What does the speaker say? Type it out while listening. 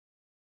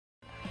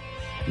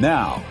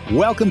Now,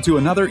 welcome to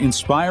another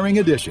inspiring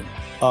edition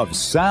of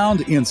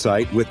Sound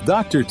Insight with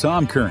Dr.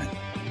 Tom Curran.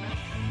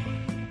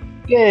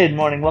 Good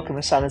morning. Welcome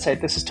to Sound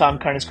Insight. This is Tom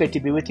Curran. It's great to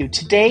be with you.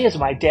 Today is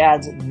my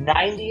dad's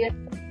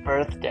 90th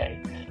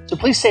birthday. So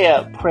please say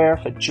a prayer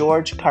for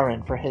George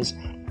Curran, for his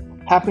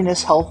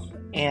happiness, health,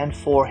 and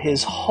for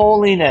his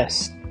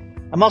holiness.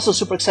 I'm also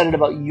super excited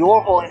about your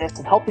holiness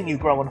and helping you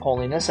grow in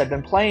holiness. I've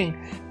been playing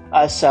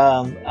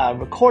some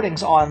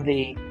recordings on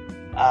the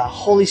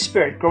Holy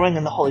Spirit, growing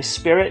in the Holy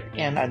Spirit,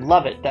 and I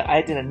love it that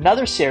I did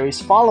another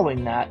series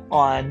following that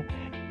on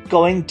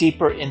going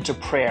deeper into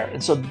prayer.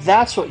 And so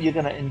that's what you're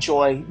going to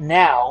enjoy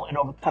now and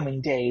over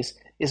coming days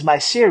is my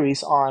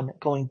series on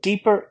going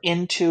deeper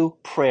into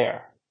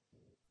prayer.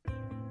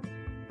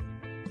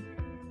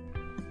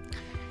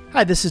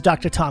 Hi, this is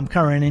Dr. Tom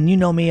Curran, and you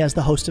know me as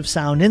the host of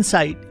Sound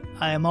Insight.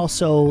 I am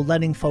also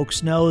letting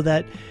folks know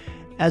that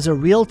as a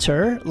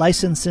realtor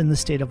licensed in the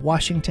state of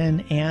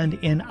Washington and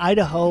in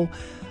Idaho,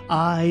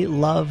 I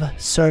love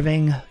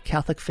serving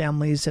Catholic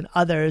families and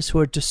others who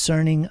are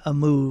discerning a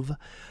move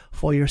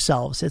for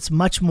yourselves. It's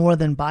much more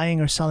than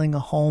buying or selling a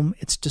home.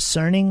 It's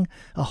discerning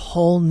a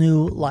whole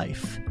new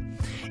life.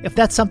 If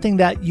that's something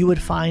that you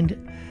would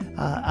find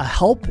a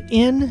help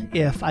in,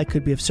 if I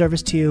could be of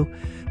service to you,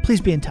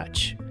 please be in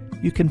touch.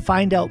 You can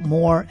find out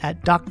more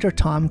at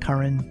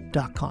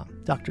drtomcurran.com.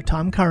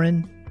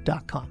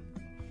 drtomcurran.com.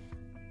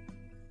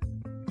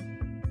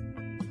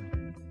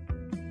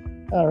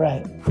 All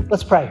right,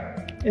 let's pray.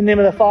 In the name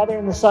of the Father,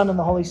 and the Son, and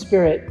the Holy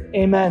Spirit.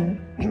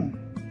 Amen.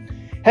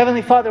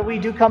 Heavenly Father, we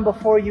do come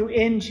before you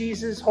in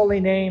Jesus' holy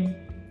name.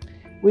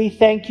 We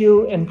thank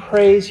you and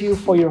praise you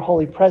for your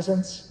holy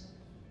presence.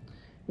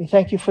 We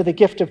thank you for the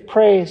gift of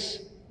praise.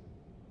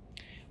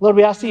 Lord,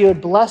 we ask that you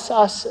would bless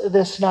us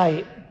this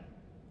night.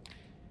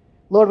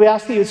 Lord, we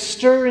ask that you would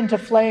stir into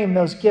flame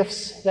those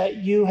gifts that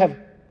you have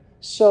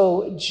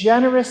so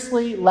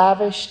generously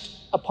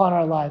lavished upon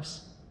our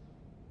lives.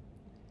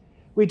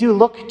 We do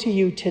look to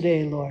you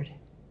today, Lord.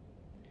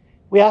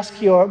 We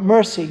ask your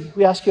mercy.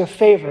 We ask your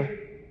favor.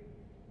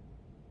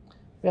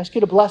 We ask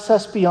you to bless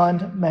us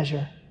beyond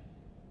measure.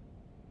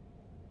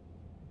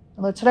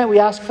 And Lord, tonight we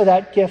ask for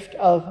that gift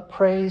of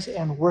praise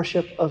and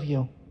worship of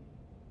you.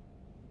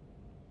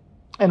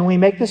 And we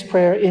make this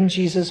prayer in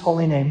Jesus'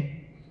 holy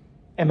name.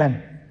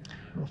 Amen.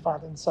 The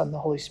Father, and the Son, and the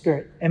Holy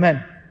Spirit.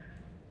 Amen.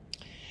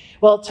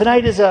 Well,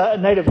 tonight is a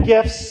night of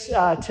gifts.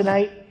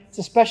 Tonight, it's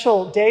a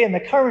special day in the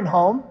Curran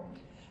home.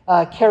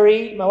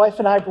 Carrie, my wife,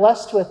 and I,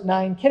 blessed with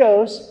 9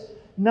 kiddos.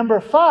 Number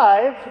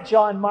 5,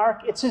 John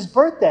Mark, it's his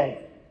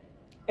birthday,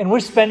 and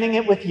we're spending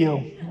it with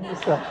you.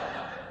 So,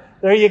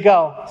 there you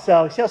go.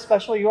 So, see how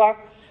special you are?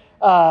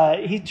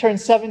 He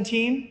turned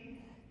 17,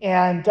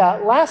 and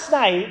last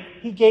night,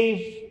 he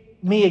gave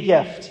me a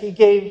gift. He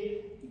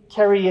gave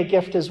Carrie a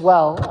gift as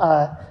well.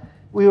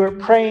 We were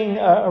praying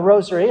a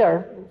rosary,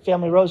 our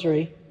family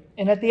rosary,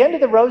 and at the end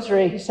of the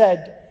rosary, he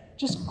said,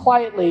 just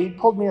quietly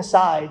pulled me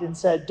aside and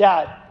said,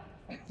 Dad,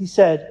 he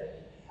said,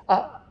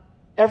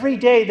 every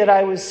day that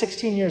I was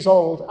 16 years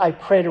old, I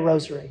prayed a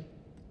rosary.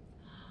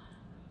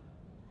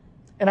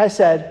 And I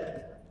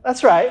said,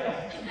 that's right.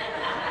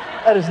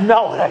 That is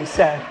not what I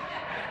said.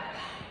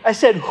 I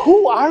said,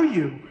 who are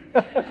you?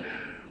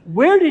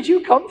 Where did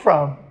you come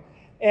from?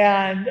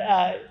 And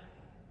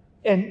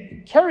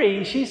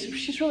Carrie,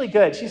 she's really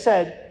good. She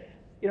said,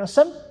 you know,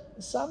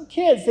 some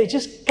kids, they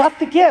just got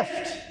the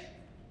gift.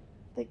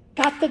 They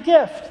got the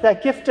gift,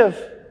 that gift of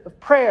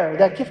prayer,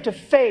 that gift of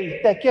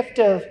faith, that gift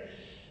of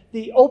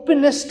the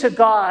openness to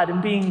God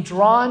and being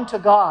drawn to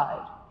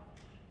God.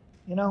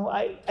 You know,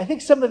 I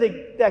think some of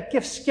that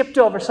gift skipped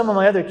over some of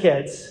my other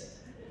kids,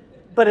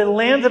 but it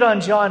landed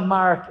on John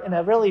Mark in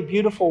a really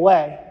beautiful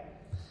way.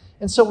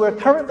 And so we're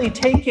currently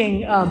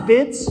taking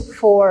bids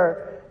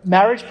for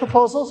marriage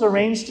proposals,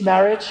 arranged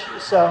marriage.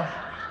 So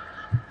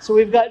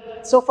we've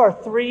got so far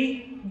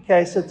 3.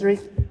 Okay, so 3.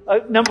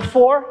 Number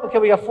 4. Okay,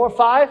 we got 4,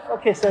 5.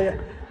 Okay, so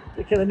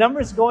the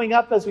number's going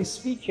up as we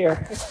speak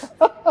here.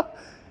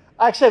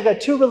 Actually, I've got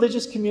 2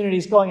 religious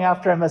communities going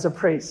after him as a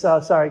priest. So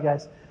sorry,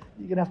 guys.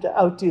 You're going to have to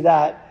outdo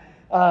that.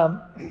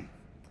 No,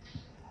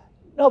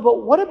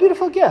 but what a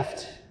beautiful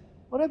gift.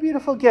 What a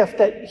beautiful gift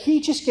that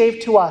he just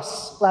gave to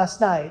us last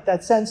night.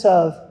 That sense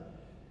of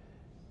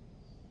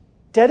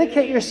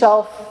dedicate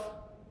yourself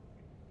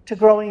to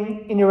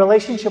growing in your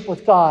relationship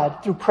with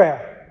God through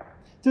prayer,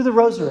 through the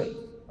rosary.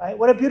 Right?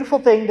 What a beautiful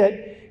thing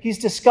that he's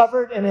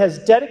discovered and has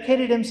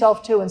dedicated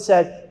himself to and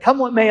said, come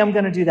what may, I'm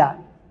going to do that.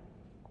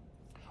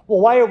 Well,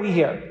 why are we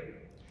here?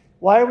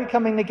 Why are we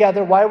coming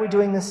together? Why are we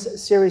doing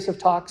this series of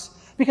talks?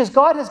 Because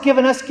God has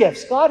given us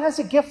gifts. God has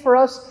a gift for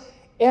us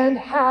and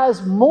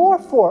has more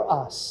for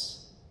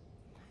us.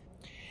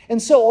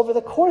 And so over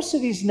the course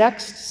of these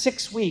next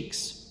 6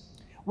 weeks,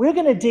 we're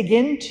going to dig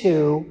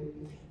into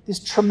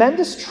this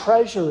tremendous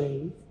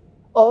treasury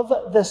of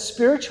the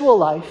spiritual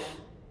life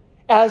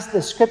as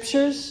the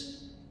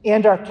scriptures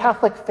and our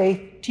Catholic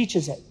faith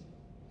teaches it,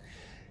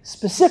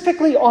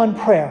 specifically on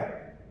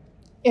prayer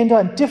and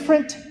on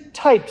different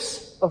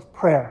types of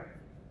prayer.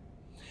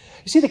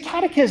 You see, the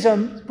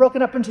catechism is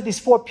broken up into these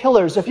 4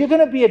 pillars. If you're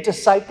going to be a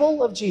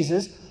disciple of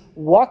Jesus,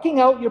 walking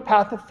out your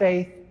path of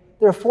faith,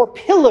 there are 4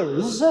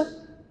 pillars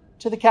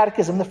to the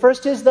catechism. The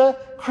first is the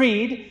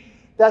creed.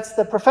 That's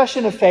the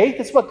profession of faith.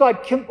 It's what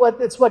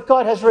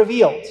God has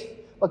revealed.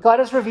 What God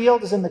has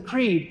revealed is in the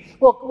creed.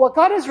 Well, what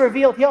God has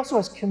revealed, he also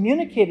has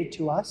communicated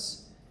to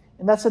us,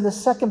 and that's in the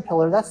second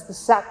pillar. That's the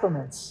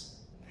sacraments.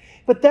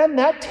 But then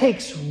that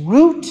takes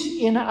root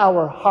in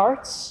our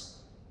hearts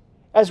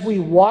as we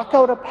walk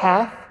out a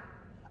path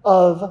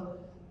of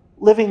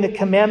living the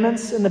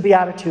commandments and the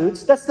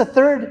Beatitudes. That's the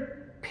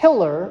third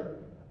pillar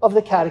of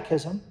the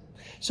catechism.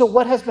 So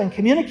what has been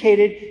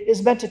communicated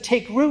is meant to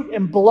take root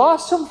and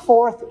blossom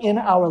forth in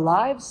our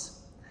lives.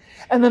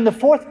 And then the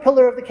fourth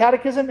pillar of the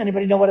catechism,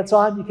 anybody know what it's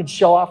on? You can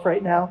show off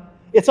right now.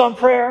 It's on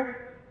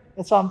prayer.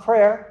 It's on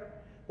prayer.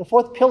 The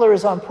fourth pillar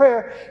is on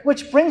prayer,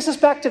 which brings us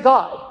back to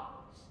God.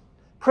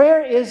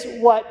 Prayer is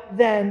what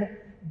then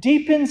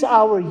deepens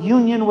our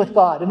union with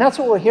God. And that's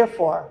what we're here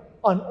for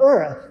on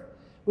earth.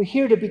 We're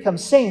here to become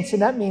saints,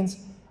 and that means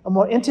a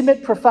more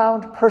intimate,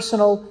 profound,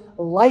 personal,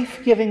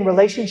 life-giving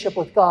relationship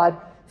with God,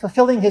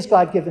 fulfilling his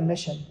God-given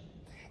mission.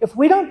 If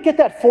we don't get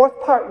that fourth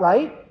part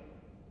right,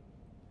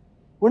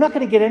 we're not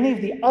going to get any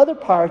of the other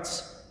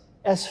parts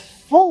as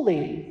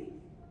fully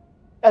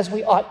as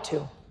we ought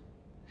to.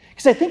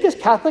 Because I think as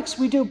Catholics,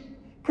 we do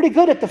pretty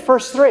good at the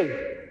first 3.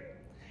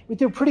 We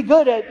do pretty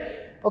good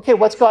at, okay,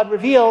 what's God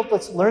revealed?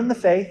 Let's learn the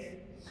faith.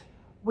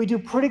 We do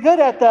pretty good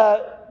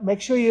at make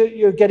sure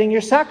you're getting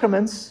your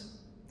sacraments.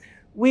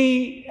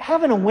 We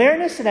have an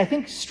awareness, and I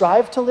think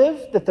strive to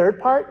live the third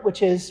part,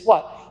 which is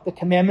what? The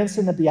commandments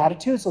and the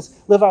Beatitudes. Let's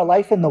live our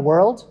life in the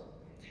world.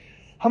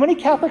 How many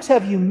Catholics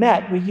have you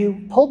met where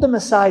you pulled them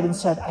aside and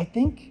said, I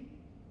think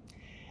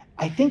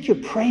you're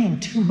praying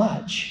too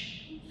much.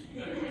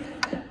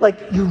 Like,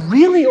 you're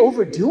really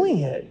overdoing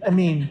it. I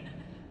mean,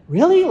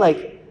 really?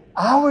 Like,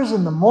 hours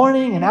in the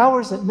morning and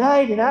hours at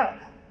night. And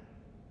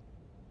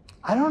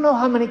I don't know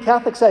how many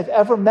Catholics I've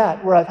ever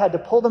met where I've had to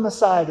pull them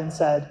aside and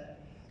said,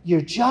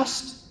 you're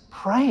just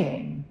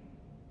praying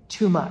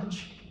too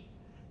much.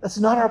 That's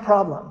not our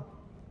problem.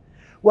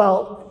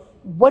 Well,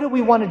 what do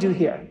we want to do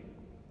here?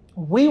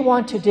 We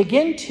want to dig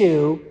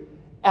into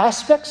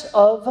aspects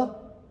of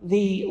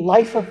the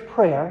life of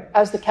prayer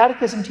as the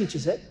Catechism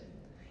teaches it,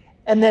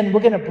 and then we're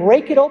going to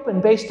break it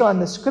open based on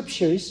the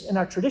scriptures in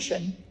our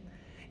tradition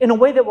in a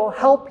way that will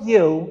help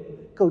you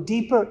go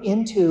deeper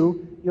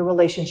into your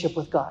relationship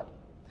with God.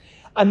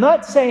 I'm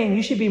not saying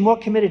you should be more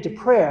committed to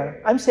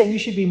prayer. I'm saying you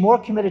should be more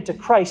committed to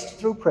Christ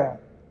through prayer.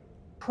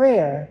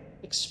 Prayer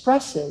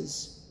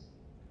expresses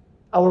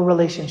our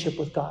relationship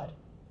with God.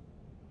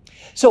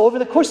 So over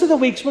the course of the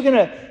weeks, we're going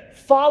to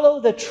follow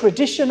the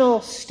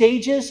traditional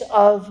stages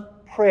of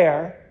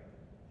prayer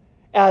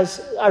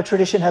as our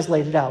tradition has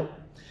laid it out.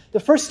 The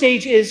first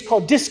stage is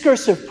called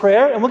discursive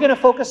prayer, and we're going to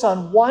focus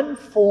on one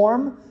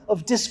form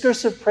of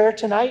discursive prayer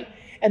tonight,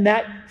 and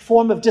that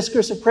form of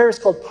discursive prayer is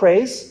called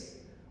praise,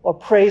 or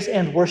praise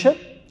and worship.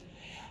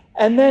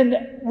 And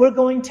then we're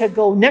going to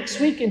go next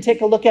week and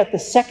take a look at the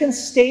second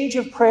stage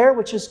of prayer,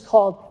 which is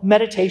called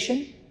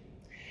meditation.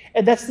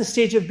 And that's the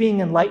stage of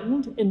being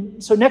enlightened.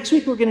 And so next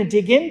week we're going to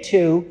dig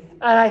into,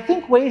 and I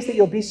think ways that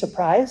you'll be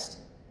surprised,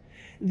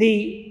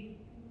 the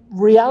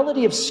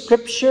reality of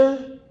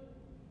Scripture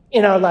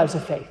in our lives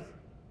of faith.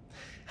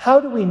 How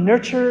do we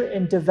nurture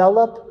and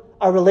develop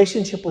our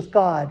relationship with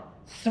God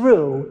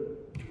through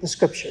the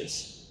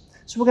Scriptures?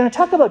 So we're going to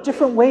talk about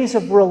different ways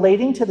of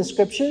relating to the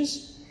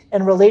Scriptures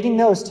and relating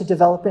those to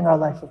developing our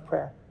life of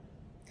prayer.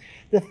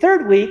 The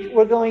third week,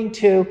 we're going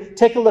to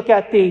take a look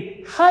at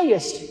the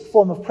highest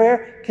form of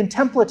prayer,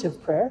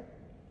 contemplative prayer.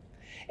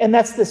 And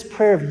that's this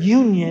prayer of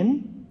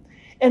union.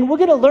 And we're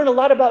going to learn a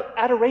lot about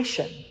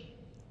adoration,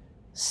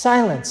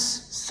 silence,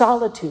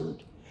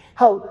 solitude,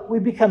 how we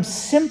become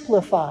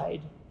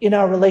simplified in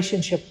our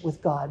relationship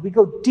with God. We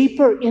go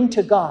deeper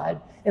into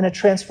God in a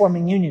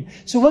transforming union.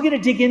 So we're going to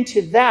dig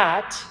into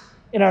that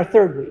in our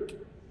third week.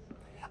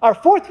 Our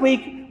fourth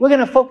week, we're going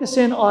to focus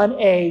in on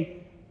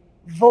a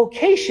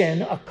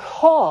vocation, a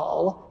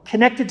call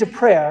connected to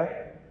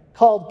prayer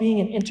called being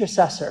an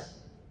intercessor.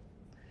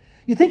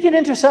 You think an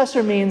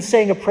intercessor means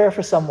saying a prayer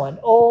for someone.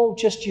 Oh,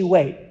 just you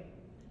wait.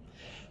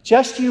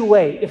 Just you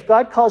wait. If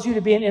God calls you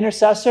to be an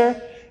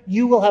intercessor,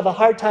 you will have a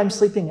hard time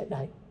sleeping at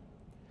night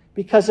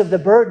because of the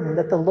burden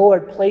that the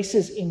Lord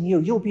places in you.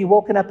 You'll be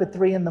woken up at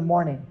 3 a.m.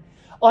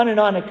 On and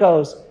on it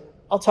goes.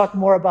 I'll talk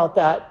more about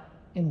that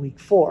in week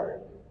 4.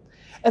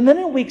 And then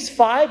in weeks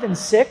 5 and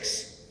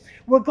 6,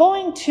 we're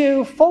going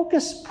to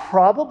focus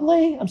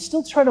probably, I'm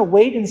still trying to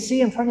wait and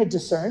see, I'm trying to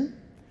discern,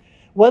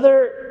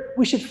 whether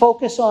we should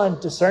focus on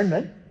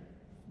discernment.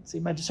 See,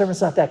 my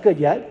discernment's not that good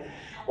yet.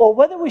 Or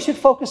whether we should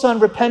focus on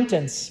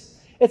repentance.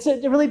 It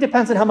really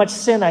depends on how much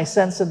sin I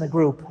sense in the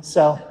group.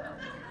 So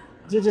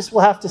we'll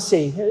have to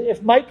see.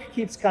 If Mike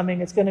keeps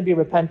coming, it's going to be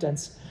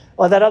repentance.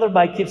 Or that other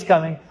Mike keeps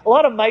coming. A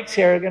lot of Mikes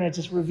here are going to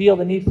just reveal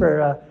the need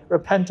for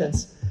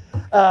repentance.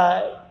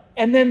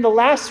 And then the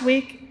last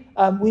week,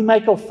 we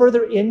might go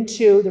further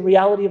into the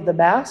reality of the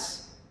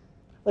Mass,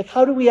 Like,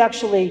 how do we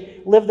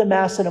actually live the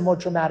Mass in a more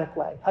dramatic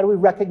way? How do we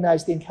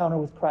recognize the encounter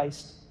with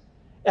Christ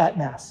at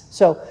Mass?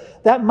 So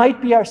that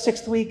might be our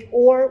 6th week,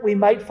 or we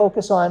might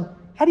focus on,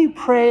 how do you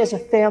pray as a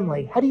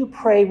family? How do you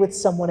pray with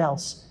someone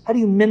else? How do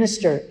you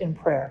minister in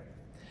prayer?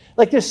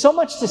 Like, there's so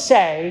much to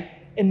say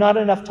and not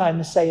enough time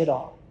to say it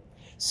all.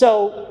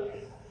 So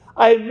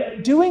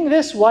I'm doing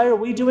this. Why are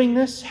we doing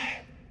this?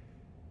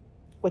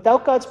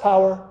 Without God's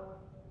power,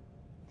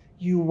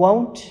 you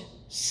won't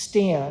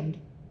stand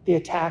the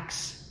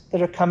attacks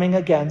that are coming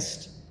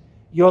against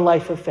your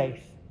life of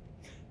faith,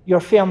 your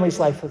family's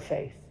life of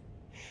faith,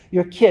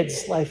 your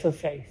kids' life of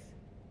faith.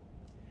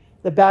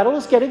 The battle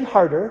is getting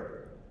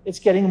harder. It's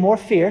getting more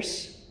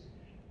fierce.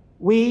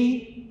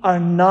 We are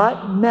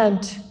not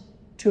meant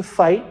to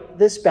fight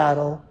this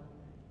battle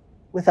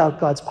without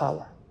God's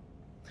power.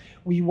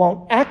 We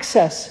won't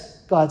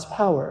access God's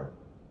power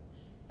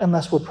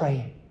unless we're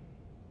praying.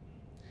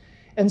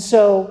 And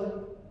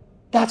so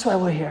that's why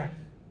we're here.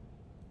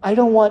 I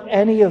don't want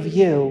any of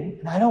you,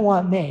 and I don't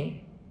want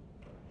me,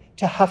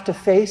 to have to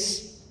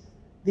face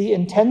the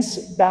intense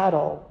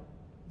battle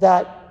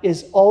that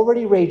is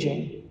already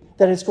raging,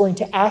 that is going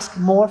to ask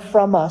more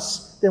from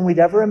us than we'd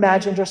ever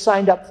imagined or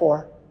signed up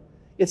for.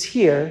 It's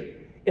here,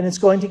 and it's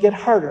going to get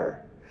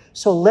harder.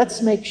 So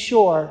let's make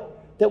sure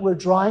that we're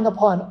drawing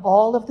upon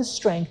all of the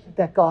strength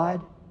that God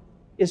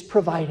is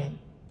providing,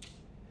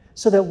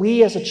 so that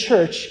we as a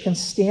church can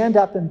stand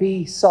up and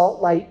be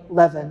salt, light,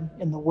 leaven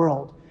in the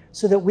world,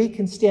 so that we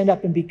can stand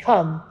up and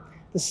become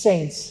the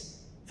saints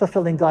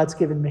fulfilling God's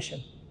given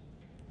mission.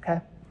 Okay?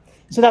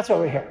 So that's why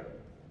we're here.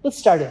 Let's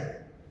start in.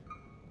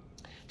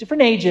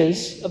 Different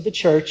ages of the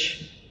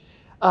church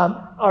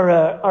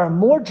are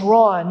more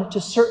drawn to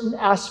certain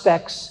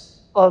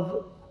aspects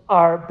of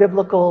our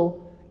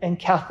biblical and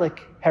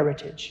Catholic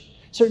heritage.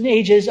 Certain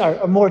ages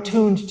are more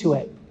tuned to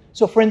it.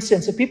 So for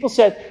instance, if people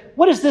said,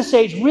 what is this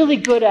age really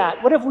good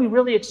at? What have we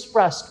really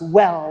expressed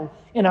well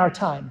in our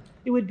time?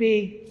 It would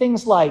be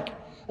things like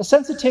a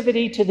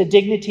sensitivity to the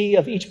dignity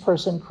of each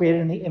person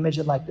created in the image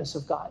and likeness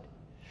of God.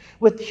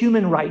 With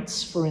human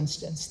rights, for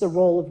instance, the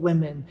role of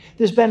women,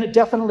 there's been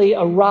definitely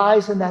a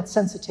rise in that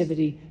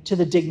sensitivity to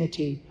the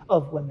dignity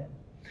of women.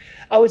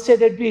 I would say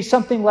there'd be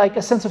something like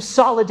a sense of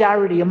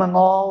solidarity among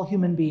all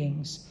human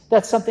beings.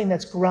 That's something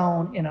that's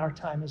grown in our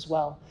time as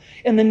well.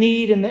 And the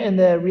need and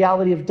the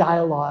reality of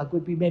dialogue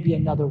would be maybe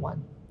another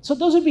one. So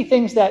those would be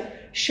things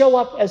that show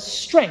up as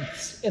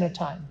strengths in a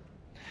time.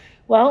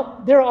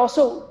 Well, there are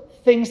also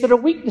things that are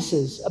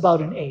weaknesses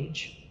about an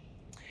age.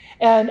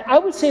 And I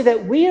would say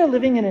that we are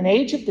living in an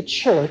age of the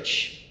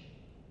church,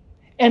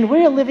 and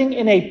we are living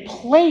in a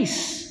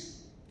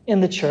place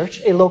in the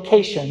church, a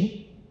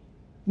location,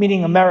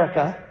 meaning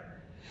America,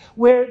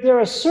 where there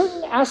are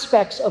certain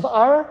aspects of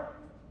our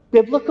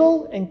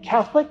biblical and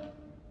Catholic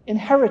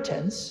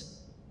inheritance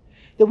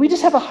that we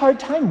just have a hard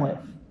time with.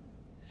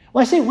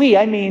 When I say we,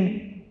 I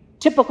mean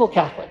typical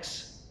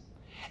Catholics.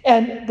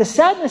 And the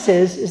sadness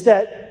is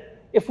that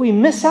if we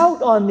miss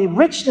out on the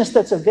richness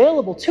that's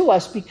available to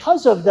us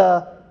because of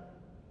the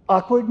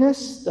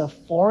awkwardness, the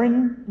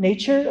foreign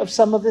nature of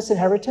some of this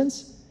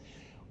inheritance,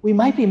 we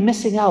might be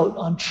missing out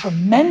on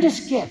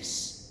tremendous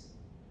gifts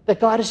that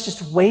God is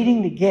just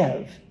waiting to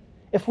give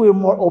if we were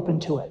more open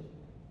to it.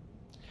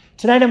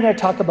 Tonight I'm going to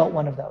talk about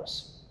one of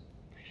those.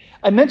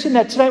 I mentioned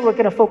that tonight we're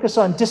going to focus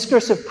on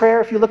discursive prayer.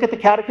 If you look at the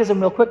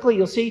catechism real quickly,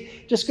 you'll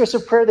see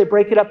discursive prayer. They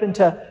break it up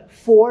into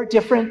 4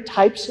 different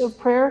types of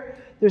prayer.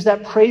 There's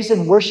that praise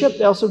and worship.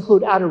 They also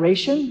include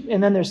adoration.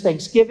 And then there's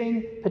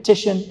thanksgiving,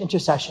 petition,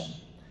 intercession.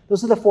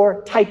 Those are the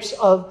 4 types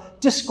of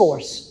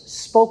discourse,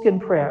 spoken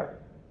prayer.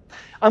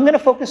 I'm going to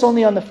focus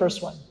only on the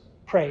first one,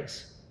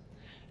 praise.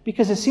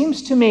 Because it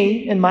seems to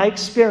me, in my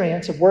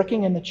experience of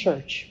working in the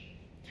church,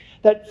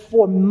 that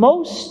for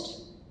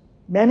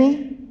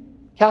many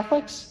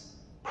Catholics,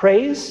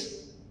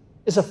 praise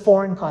is a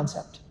foreign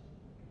concept.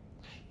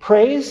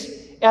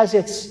 Praise as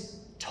it's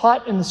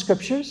taught in the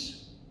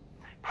scriptures,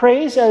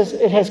 praise as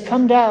it has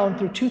come down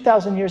through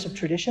 2,000 years of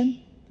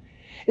tradition,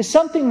 is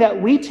something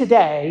that we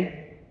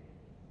today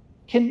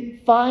can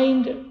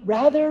find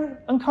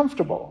rather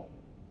uncomfortable.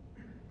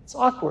 It's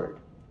awkward.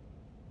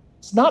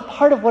 It's not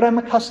part of what I'm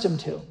accustomed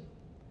to.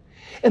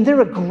 And there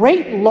are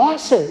great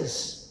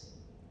losses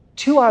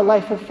to our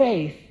life of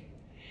faith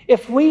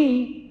if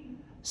we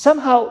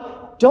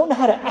somehow don't know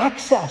how to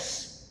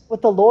access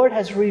what the Lord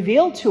has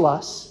revealed to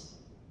us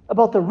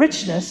about the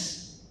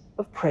richness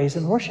of praise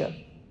and worship.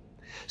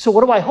 So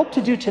what do I hope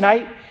to do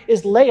tonight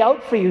is lay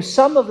out for you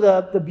some of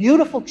the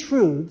beautiful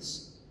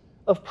truths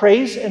of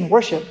praise and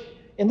worship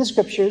in the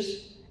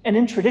scriptures and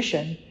in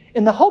tradition,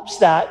 in the hopes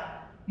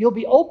that you'll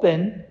be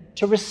open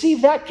to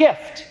receive that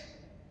gift.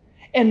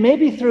 And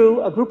maybe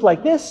through a group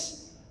like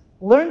this,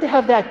 learn to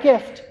have that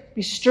gift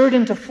be stirred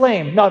into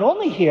flame, not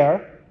only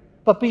here,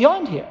 but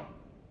beyond here,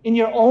 in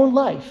your own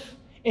life,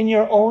 in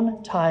your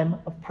own time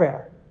of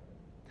prayer.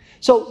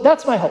 So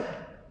that's my hope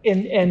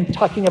in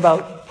talking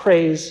about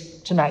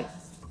praise tonight.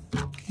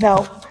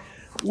 Now,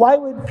 why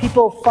would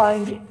people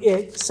find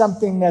it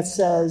something that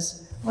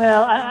says,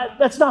 well,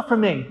 that's not for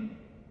me?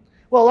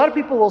 Well, a lot of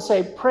people will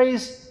say,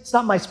 praise, it's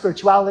not my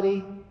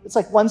spirituality. It's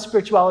like one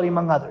spirituality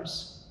among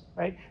others,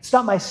 right? It's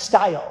not my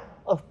style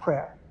of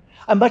prayer.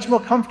 I'm much more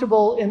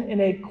comfortable in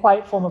a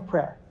quiet form of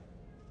prayer.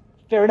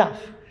 Fair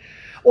enough.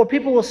 Or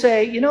people will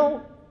say,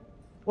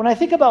 when I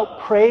think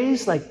about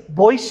praise, like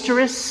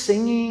boisterous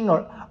singing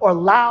or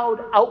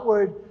loud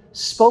outward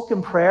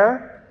spoken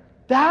prayer,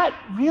 that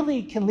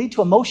really can lead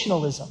to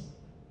emotionalism.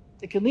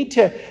 It can lead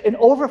to an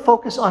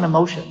overfocus on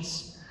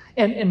emotions.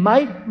 And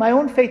my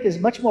own faith is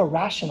much more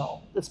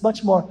rational. It's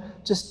much more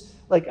just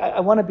like I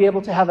want to be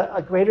able to have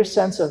a greater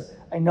sense of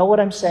I know what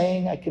I'm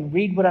saying, I can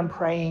read what I'm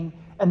praying,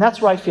 and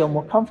that's where I feel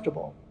more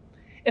comfortable.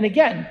 And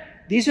again,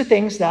 these are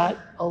things that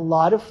a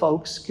lot of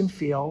folks can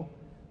feel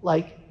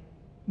like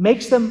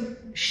makes them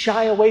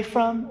shy away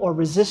from or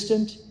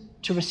resistant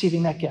to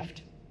receiving that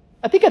gift.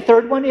 I think a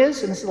third one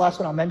is, and this is the last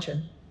one I'll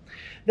mention,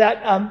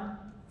 that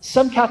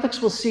some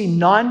Catholics will see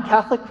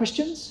non-Catholic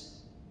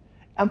Christians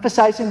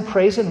emphasizing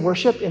praise and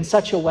worship in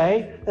such a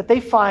way that they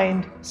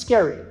find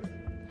scary.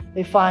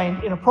 They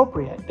find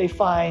inappropriate. They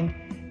find,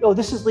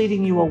 this is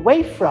leading you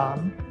away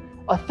from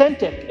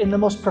authentic in the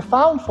most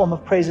profound form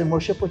of praise and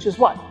worship, which is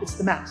what? It's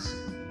the Mass.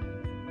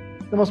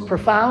 The most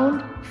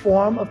profound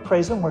form of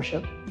praise and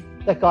worship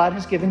that God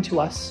has given to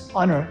us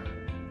on earth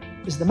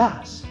is the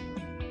Mass.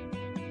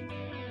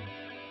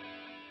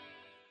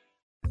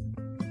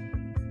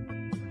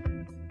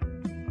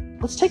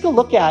 Let's take a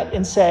look at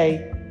and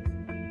say,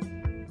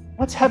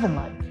 what's heaven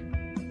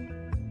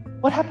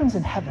like? What happens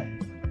in heaven?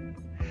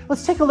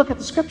 Let's take a look at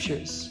the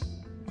scriptures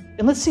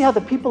and let's see how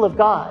the people of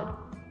God,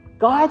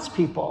 God's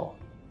people,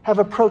 have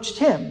approached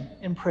him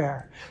in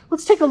prayer.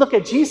 Let's take a look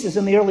at Jesus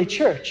in the early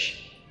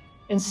church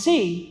and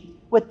see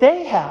what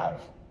they have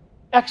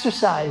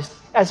exercised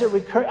as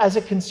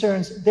it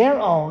concerns their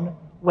own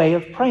way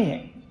of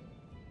praying.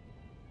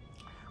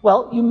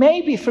 Well, you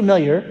may be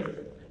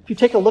familiar, if you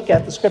take a look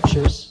at the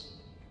scriptures.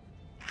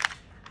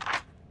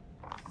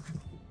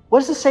 What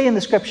does it say in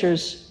the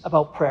scriptures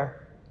about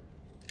prayer?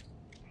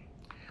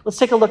 Let's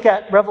take a look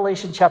at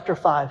Revelation chapter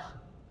 5.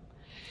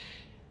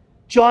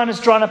 John is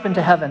drawn up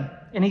into heaven,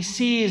 and he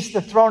sees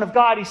the throne of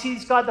God. He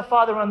sees God the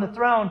Father on the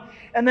throne,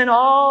 and then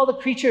all the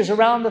creatures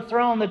around the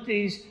throne, that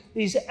these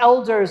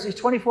elders, these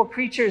 24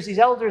 creatures, these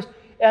elders,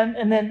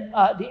 and then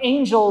the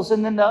angels,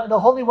 and then the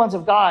holy ones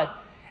of God.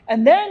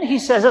 And then he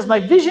says, as my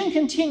vision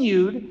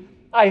continued,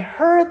 I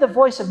heard the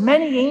voice of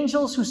many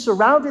angels who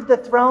surrounded the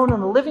throne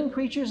and the living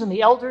creatures and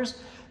the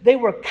elders. They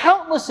were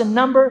countless in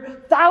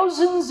number,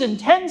 thousands and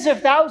tens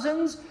of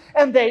thousands,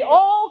 and they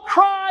all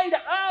cried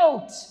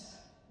out,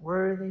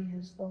 "Worthy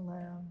is the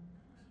Lamb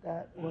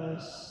that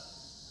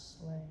was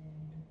slain.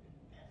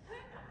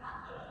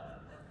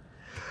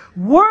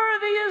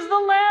 Worthy is the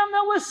Lamb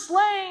that was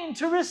slain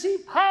to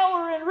receive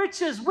power and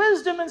riches,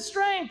 wisdom and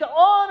strength,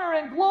 honor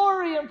and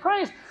glory and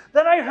praise."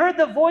 Then I heard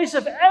the voice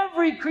of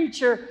every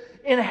creature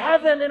in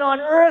heaven and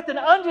on earth and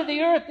under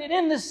the earth and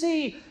in the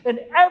sea and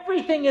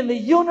everything in the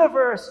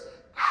universe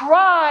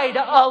cried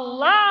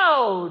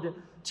aloud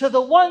to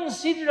the one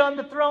seated on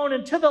the throne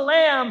and to the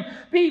Lamb,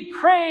 be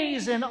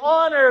praise and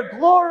honor,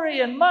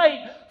 glory and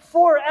might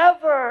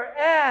forever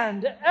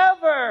and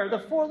ever. The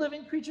four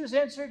living creatures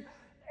answered,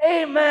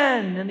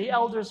 Amen. And the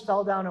elders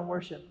fell down and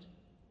worshiped.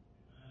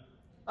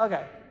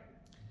 Okay.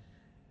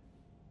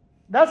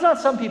 That's not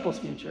some people's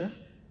future.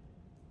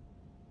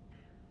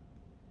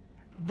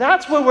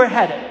 That's where we're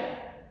headed.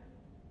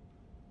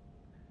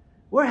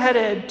 We're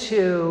headed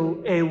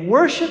to a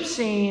worship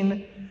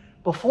scene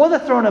before the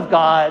throne of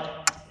God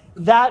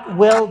that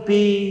will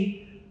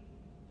be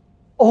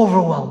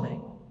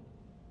overwhelming.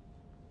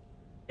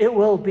 It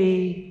will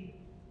be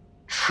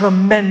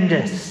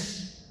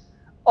tremendous,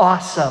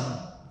 awesome.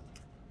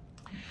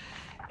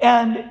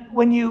 And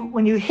when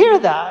you hear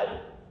that,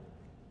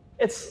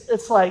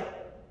 it's like,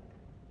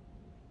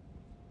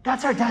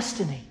 that's our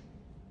destiny.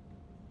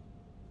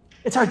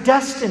 It's our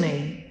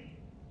destiny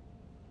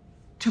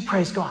to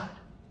praise God.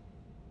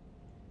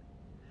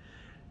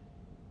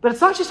 But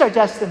it's not just our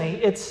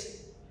destiny,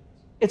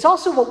 it's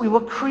also what we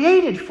were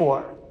created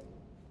for.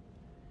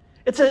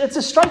 It's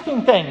a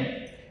striking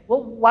thing.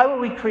 Well, why were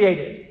we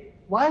created?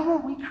 Why were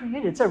we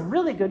created? It's a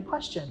really good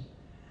question.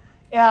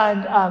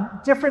 And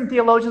different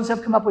theologians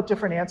have come up with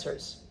different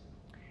answers.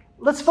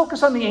 Let's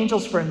focus on the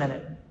angels for a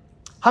minute.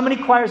 How many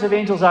choirs of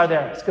angels are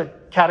there? It's good.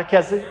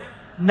 Catechism.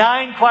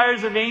 9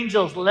 choirs of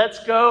angels.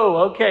 Let's go.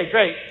 Okay,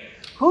 great.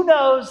 Who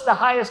knows the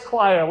highest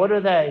choir? What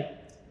are they?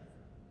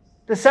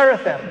 The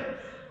seraphim.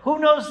 Who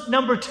knows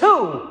number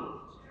 2?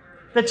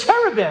 The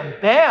cherubim.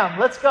 Bam,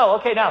 let's go.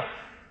 Okay, now,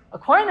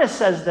 Aquinas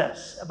says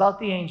this about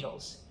the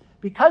angels.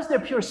 Because they're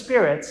pure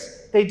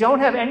spirits, they don't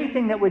have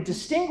anything that would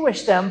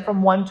distinguish them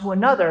from one to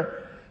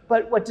another.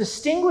 But what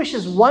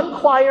distinguishes one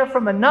choir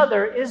from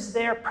another is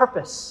their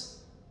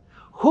purpose.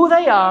 Who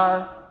they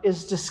are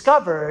is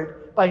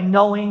discovered by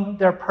knowing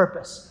their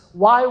purpose.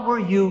 Why were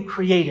you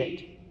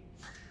created?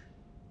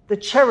 The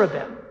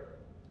cherubim.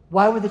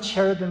 Why were the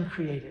cherubim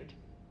created?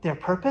 Their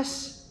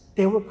purpose?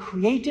 They were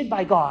created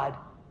by God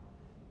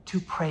to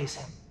praise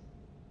him.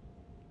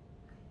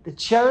 The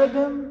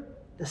cherubim,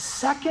 the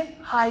second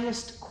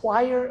highest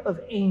choir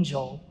of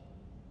angel,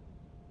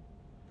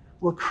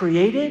 were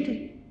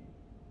created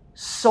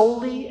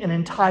solely and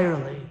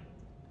entirely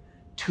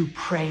to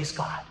praise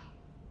God.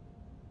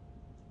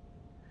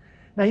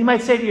 Now you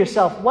might say to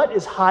yourself, what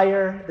is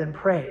higher than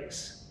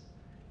praise?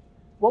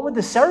 What would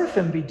the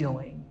seraphim be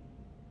doing?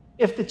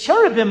 If the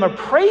cherubim are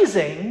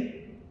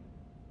praising,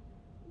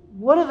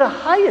 what are the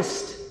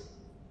highest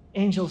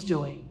angels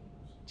doing?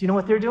 Do you know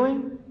what they're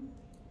doing?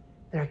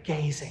 They're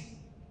gazing.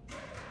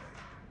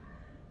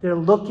 They're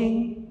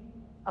looking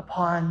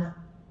upon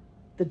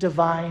the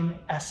divine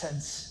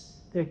essence.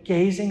 They're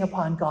gazing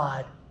upon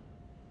God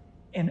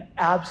in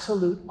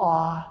absolute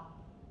awe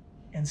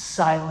and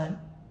silent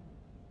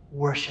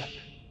worship.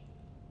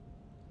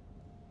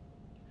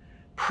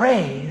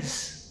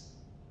 Praise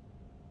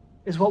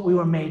is what we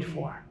were made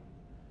for.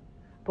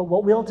 But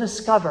what we'll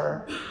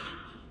discover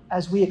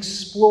as we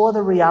explore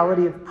the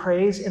reality of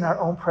praise in our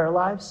own prayer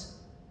lives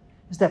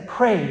is that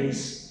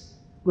praise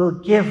will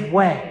give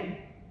way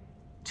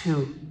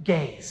to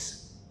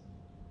gaze.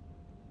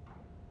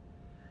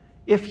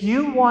 If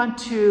you want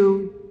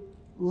to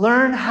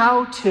learn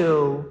how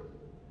to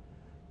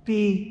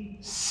be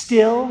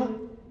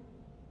still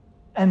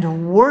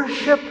and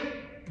worship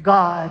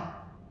God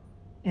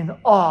in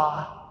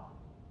awe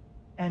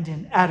and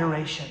in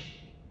adoration,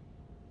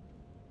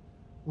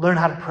 learn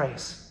how to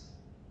praise.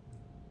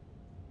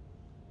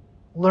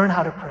 Learn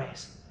how to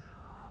praise.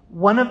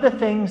 One of the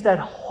things that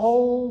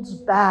holds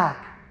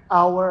back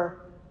our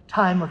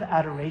time of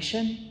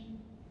adoration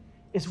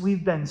is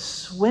we've been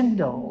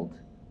swindled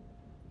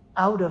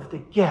out of the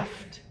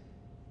gift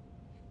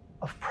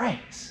of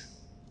praise.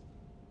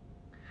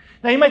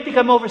 Now you might think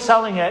I'm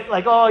overselling it,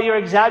 like, oh, you're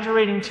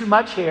exaggerating too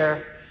much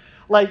here.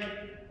 Like,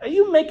 are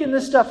you making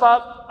this stuff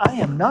up? I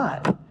am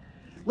not.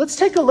 Let's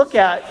take a look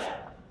at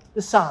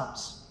the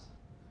Psalms.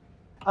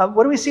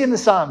 What do we see in the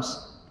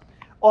Psalms?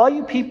 All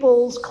you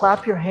peoples,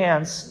 clap your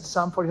hands.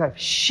 Psalm 45.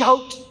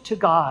 Shout to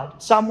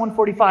God. Psalm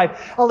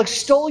 145. I'll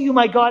extol you,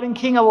 my God and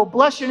King. I will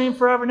bless your name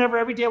forever and ever.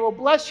 Every day I will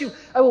bless you.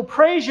 I will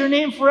praise your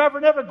name forever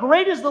and ever.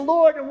 Great is the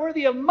Lord and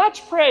worthy of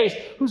much praise,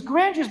 whose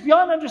grandeur is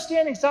beyond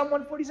understanding. Psalm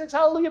 146.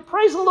 Hallelujah.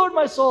 Praise the Lord,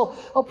 my soul.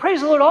 I'll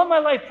praise the Lord all my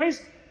life.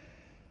 Praise.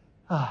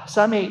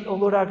 Psalm 8. O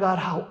Lord our God,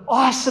 how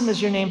awesome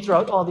is your name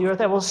throughout all the earth.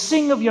 I will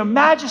sing of your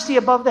majesty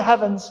above the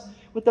heavens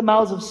with the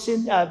mouths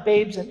of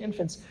babes and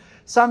infants.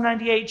 Psalm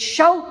 98,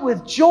 shout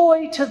with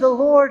joy to the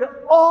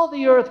Lord, all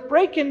the earth.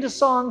 Break into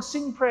song,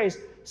 sing praise.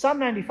 Psalm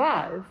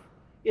 95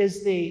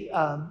 is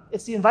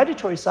it's the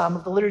invitatory psalm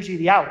of the Liturgy of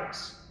the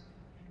Hours.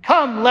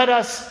 Come, let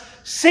us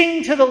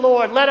sing to the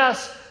Lord. Let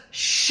us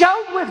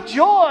shout with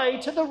joy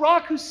to the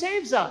rock who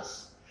saves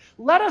us.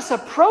 Let us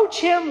approach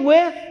him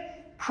with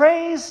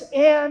praise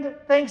and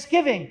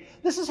thanksgiving.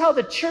 This is how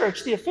the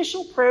church, the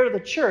official prayer of the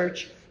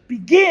church,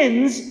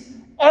 begins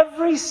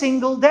every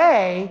single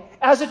day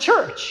as a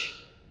church.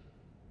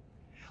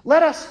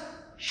 Let us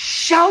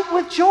shout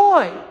with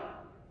joy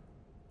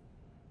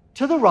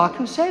to the rock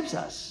who saves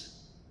us.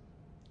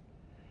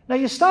 Now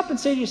you stop and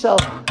say to yourself,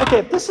 okay,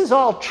 if this is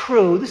all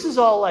true, this is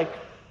all like,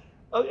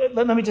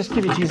 let me just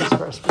give you Jesus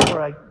first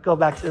before I go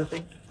back to the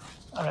thing.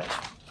 All right.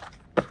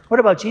 What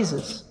about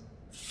Jesus?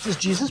 Does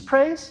Jesus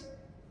praise?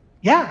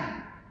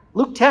 Yeah.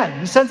 Luke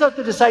 10. He sends out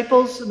the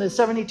disciples in the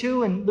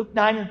 72 and Luke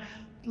 9 and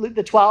Luke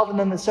the 12 and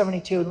then the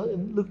 72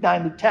 and Luke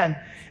 9, Luke 10.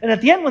 And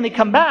at the end when they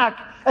come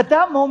back, at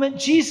that moment,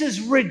 Jesus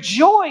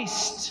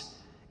rejoiced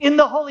in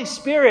the Holy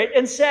Spirit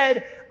and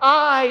said,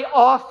 I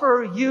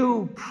offer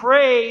you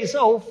praise,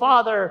 O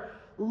Father,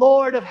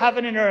 Lord of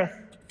heaven and earth,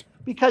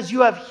 because you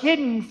have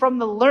hidden from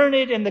the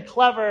learned and the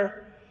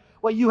clever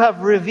what you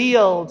have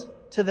revealed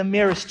to the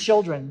merest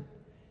children.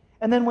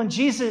 And then when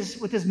Jesus,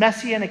 with his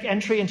messianic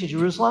entry into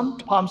Jerusalem,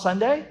 Palm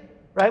Sunday,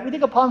 right? We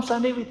think of Palm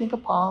Sunday, we think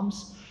of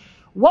palms.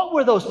 What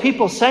were those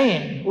people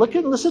saying?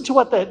 Listen to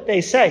what they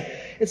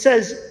say. It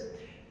says,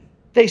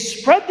 they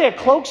spread their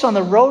cloaks on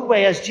the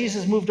roadway as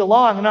Jesus moved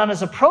along, and on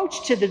his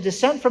approach to the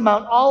descent from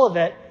Mount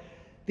Olivet,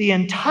 the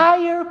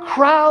entire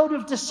crowd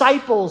of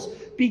disciples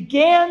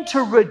began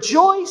to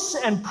rejoice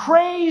and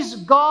praise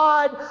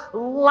God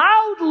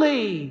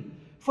loudly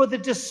for the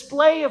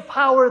display of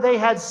power they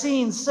had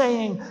seen,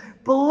 saying,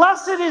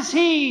 blessed is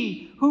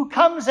he who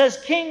comes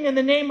as king in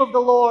the name of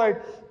the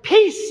Lord,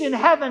 peace in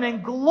heaven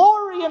and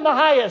glory in the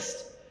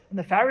highest. And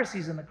the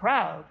Pharisees in the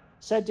crowd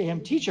said to him,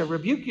 teacher,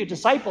 rebuke your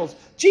disciples.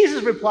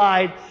 Jesus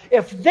replied,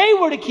 if they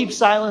were to keep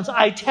silence,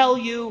 I tell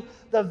you,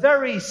 the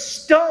very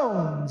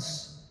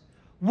stones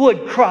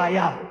would cry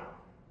out.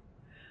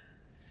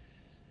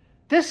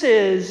 This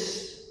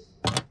is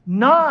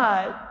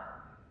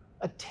not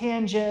a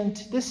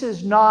tangent. This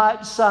is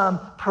not some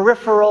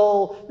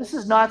peripheral. This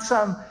is not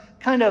some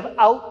kind of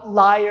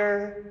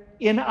outlier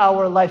in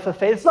our life of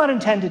faith. It's not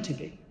intended to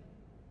be.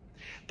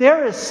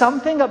 There is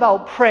something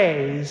about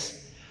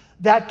praise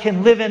that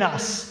can live in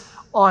us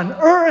on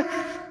earth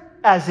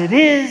as it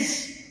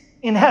is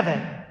in heaven.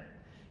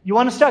 You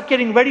want to start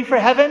getting ready for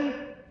heaven?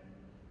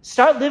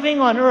 Start living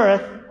on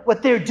earth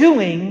what they're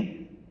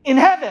doing in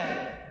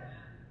heaven.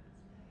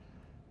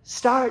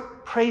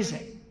 Start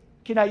praising.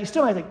 Okay, now you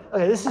still might think,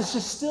 okay, this is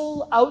just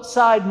still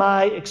outside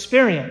my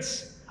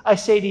experience. I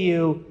say to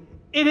you,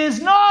 it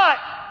is not.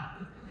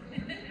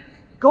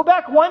 Go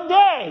back one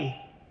day.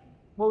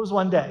 What was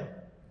one day?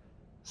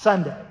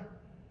 Sunday.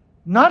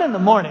 Not in the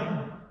morning,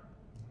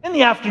 in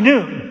the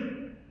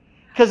afternoon.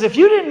 Because if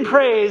you didn't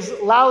praise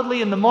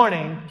loudly in the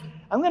morning,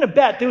 I'm going to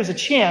bet there was a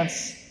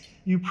chance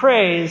you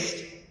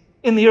praised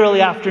in the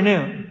early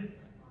afternoon.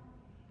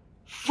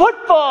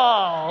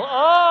 Football!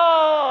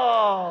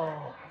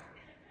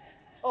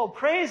 Oh,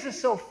 praise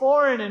is so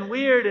foreign and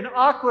weird and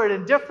awkward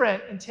and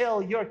different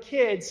until your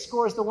kid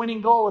scores the winning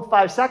goal with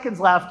 5 seconds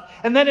left.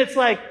 And then it's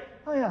like,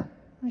 oh yeah,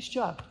 nice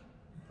job.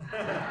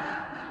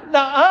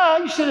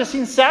 You should have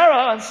seen Sarah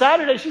on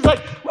Saturday. She's like,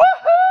 woohoo!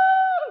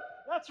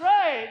 That's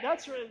right.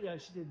 Yeah,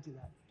 she didn't do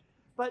that.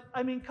 But,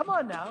 come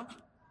on now.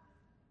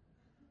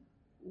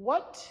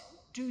 What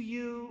do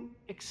you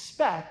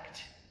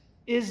expect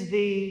is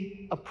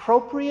the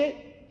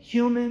appropriate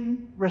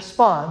human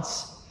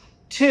response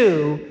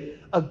to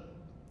a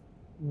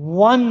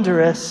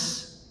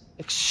wondrous,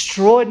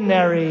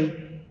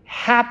 extraordinary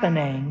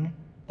happening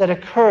that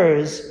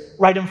occurs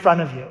right in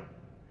front of you?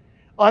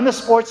 On the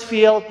sports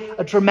field,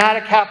 a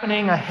dramatic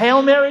happening, a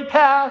Hail Mary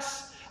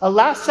pass, a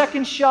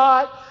last-second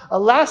shot, a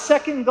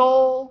last-second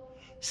goal,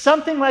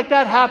 something like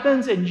that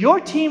happens, and your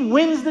team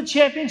wins the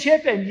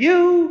championship, and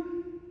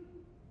you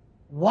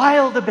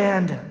wild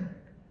abandon,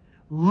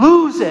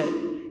 lose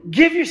it,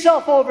 give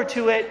yourself over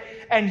to it,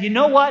 and you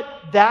know what?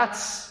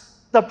 That's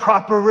the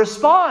proper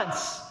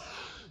response.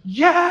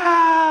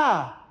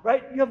 Yeah!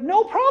 Right? You have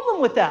no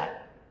problem with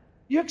that.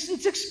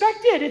 It's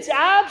expected. It's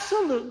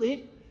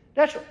absolutely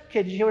natural.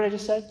 Okay, did you hear what I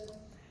just said?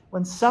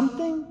 When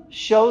something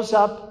shows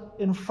up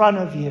in front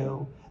of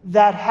you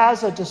that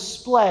has a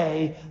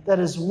display that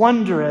is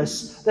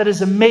wondrous, that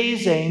is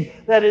amazing,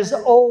 that is,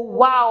 oh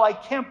wow, I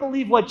can't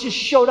believe what just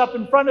showed up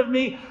in front of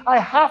me, I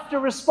have to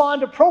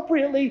respond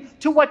appropriately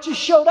to what just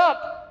showed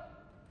up.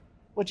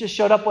 What just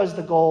showed up was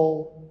the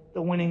goal,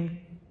 the winning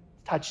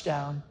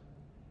touchdown.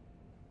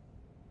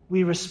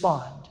 We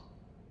respond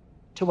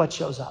to what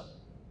shows up.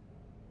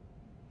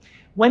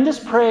 When does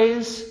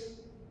praise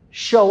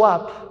show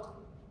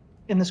up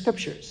in the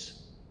scriptures?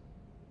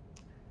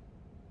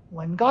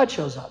 When God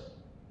shows up.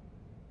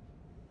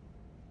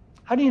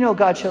 How do you know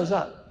God shows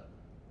up?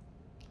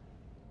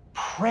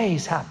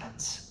 Praise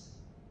happens.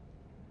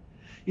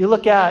 You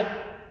look at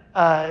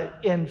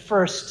in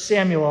 1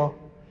 Samuel,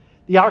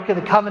 the Ark of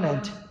the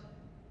Covenant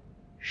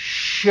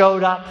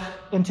showed up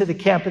into the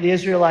camp of the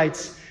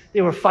Israelites.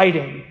 They were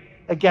fighting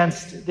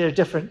against their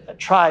different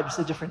tribes,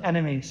 the different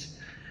enemies.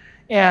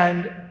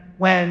 And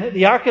when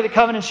the Ark of the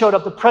Covenant showed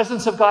up, the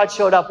presence of God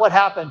showed up, what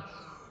happened?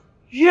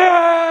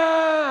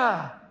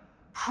 Yeah!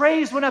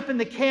 Praise went up in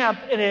the camp,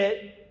 and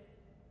it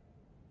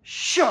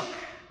shook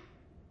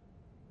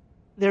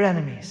their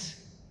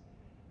enemies.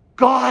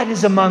 God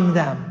is among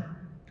them.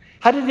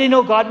 How did they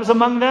know God was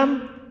among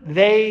them?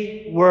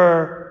 They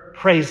were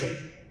praising.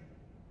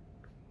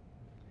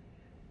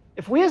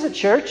 If we as a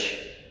church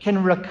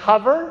can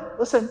recover,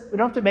 listen, we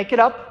don't have to make it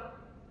up.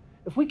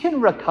 If we can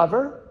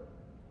recover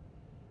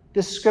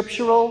this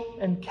scriptural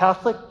and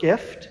Catholic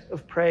gift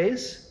of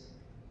praise,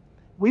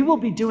 we will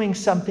be doing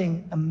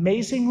something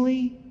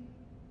amazingly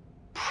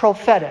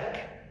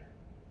prophetic.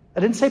 I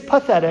didn't say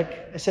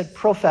pathetic, I said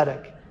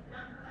prophetic.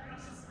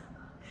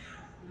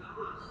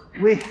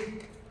 We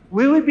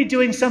would be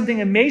doing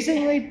something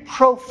amazingly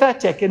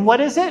prophetic. And what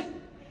is it?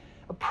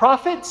 A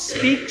prophet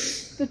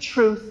speaks the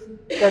truth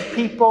that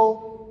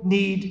people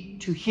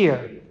need to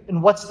hear.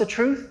 And what's the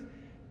truth?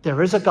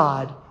 There is a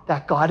God.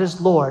 That God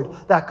is Lord.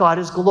 That God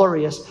is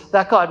glorious.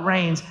 That God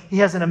reigns. He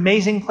has an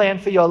amazing plan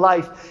for your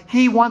life.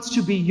 He wants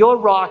to be your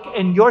rock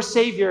and your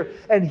Savior.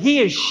 And He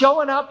is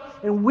showing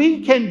up, and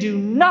we can do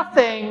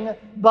nothing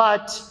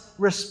but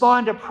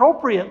respond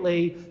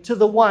appropriately to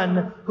the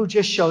one who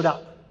just showed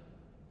up.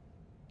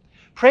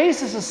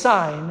 Praise is a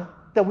sign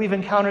that we've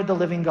encountered the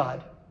living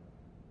God.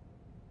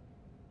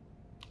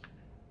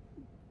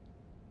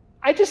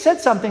 I just said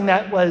something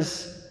that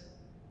was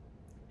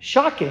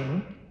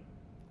shocking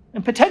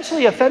and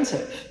potentially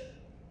offensive.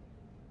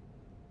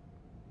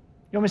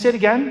 You want me to say it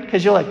again?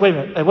 Because you're like, wait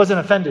a minute, I wasn't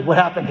offended. What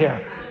happened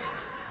here?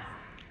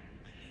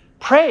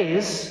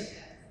 Praise,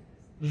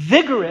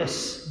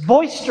 vigorous,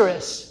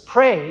 boisterous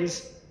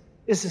praise,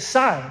 is a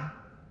sign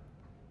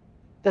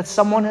that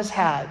someone has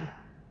had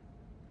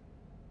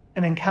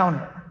an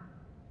encounter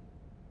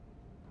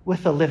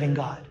with the living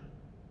God.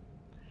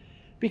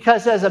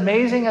 Because as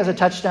amazing as a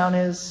touchdown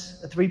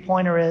is, a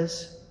three-pointer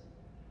is,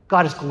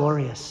 God is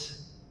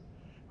glorious.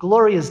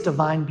 Glory is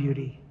divine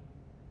beauty.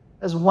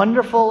 As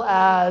wonderful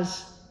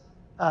as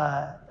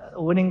a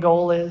winning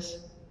goal is,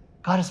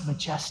 God is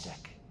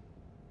majestic.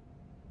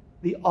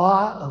 The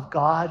awe of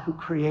God who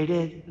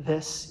created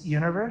this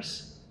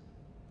universe.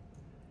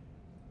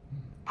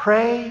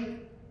 Pray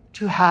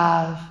to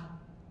have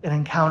an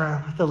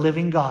encounter with the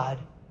living God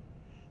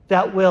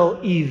that will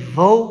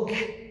evoke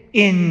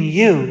in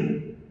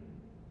you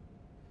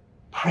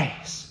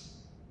praise.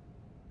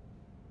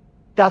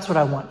 That's what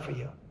I want for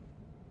you.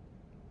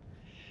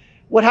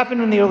 What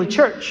happened in the early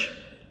church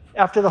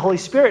after the Holy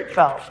Spirit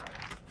fell?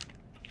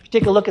 If you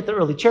take a look at the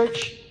early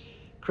church,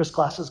 Chris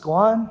classes go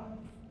on.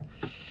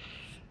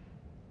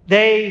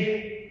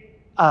 They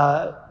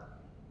are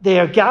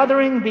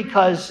gathering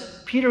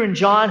because Peter and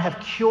John have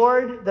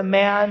cured the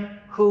man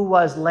who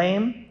was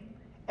lame,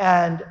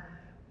 and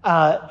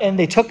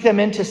they took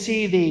them in to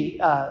see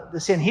the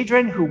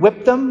Sanhedrin, who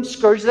whipped them,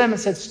 scourged them, and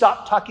said,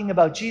 "Stop talking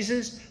about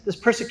Jesus." This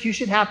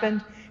persecution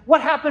happened. What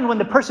happened when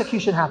the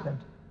persecution happened?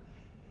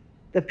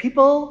 The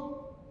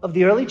people of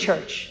the early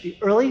church, the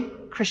early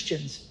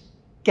Christians,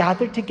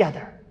 gathered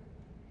together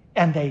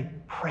and they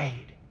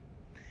prayed.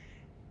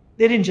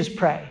 They didn't just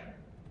pray.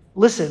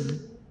 Listen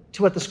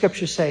to what the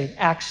scriptures say in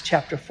Acts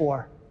chapter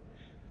 4.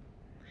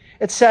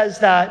 It says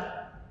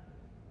that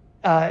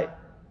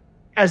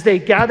as they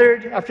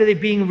gathered, after they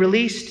being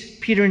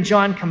released, Peter and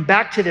John come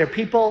back to their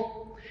people,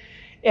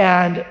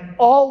 and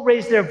all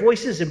raised their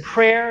voices in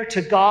prayer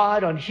to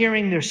God on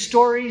hearing their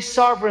stories.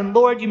 "Sovereign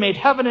Lord, you made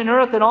heaven and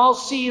earth and all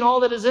sea and all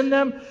that is in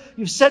them.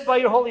 You've said by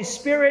your Holy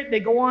Spirit." They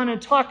go on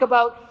and talk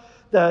about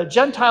the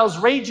Gentiles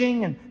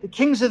raging and the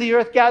kings of the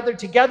earth gathered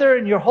together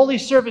and your holy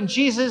servant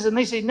Jesus. And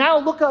they say, "Now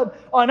look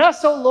on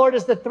us, O Lord,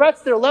 as the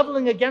threats they're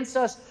leveling against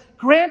us.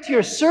 Grant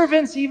your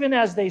servants, even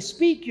as they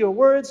speak your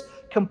words,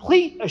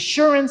 complete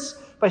assurance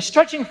by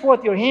stretching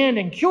forth your hand,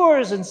 and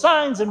cures and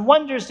signs and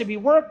wonders to be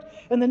worked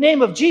in the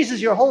name of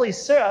Jesus, your holy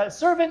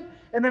servant."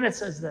 And then it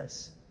says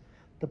this: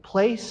 the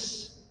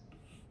place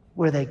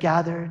where they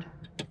gathered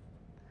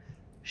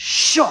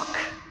shook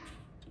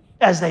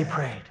as they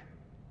prayed.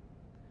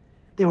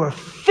 They were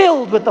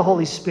filled with the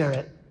Holy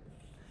Spirit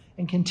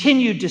and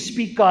continued to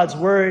speak God's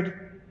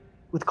word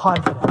with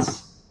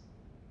confidence.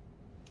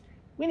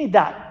 We need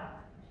that.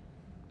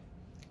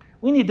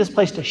 We need this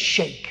place to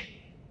shake.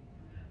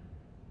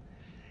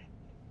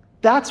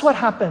 That's what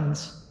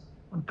happens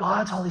when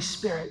God's Holy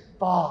Spirit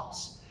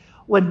falls.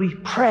 When we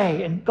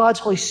pray and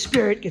God's Holy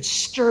Spirit gets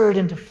stirred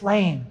into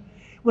flame.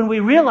 When we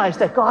realize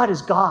that God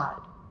is God,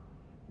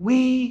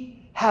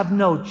 we have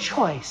no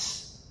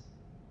choice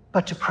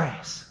but to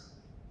praise.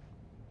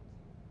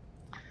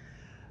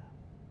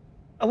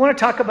 I want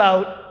to talk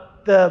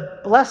about the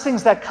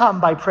blessings that come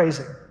by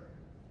praising.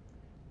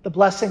 The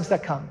blessings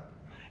that come.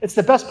 It's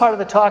the best part of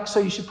the talk,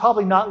 so you should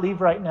probably not leave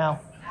right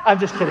now. I'm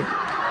just kidding.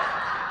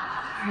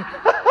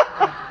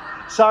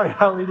 Sorry,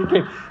 Arlene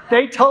came.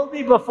 They told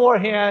me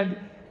beforehand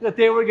that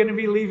they were going to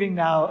be leaving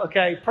now.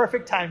 Okay,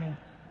 perfect timing.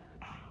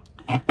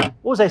 What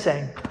was I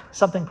saying?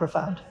 Something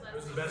profound. It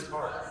was the best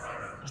part.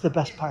 It was the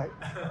best part.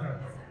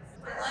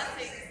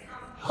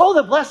 Oh,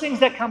 the blessings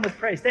that come with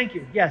praise. Thank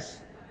you.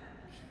 Yes.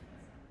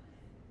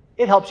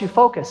 It helps you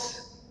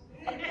focus.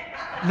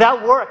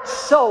 That worked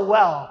so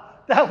well.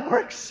 That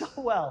works so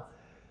well.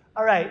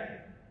 All right.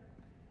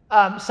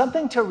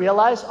 Something to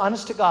realize,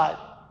 honest to God.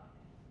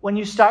 When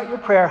you start your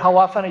prayer, how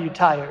often are you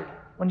tired?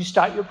 When you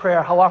start your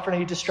prayer, how often are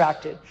you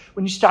distracted?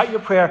 When you start your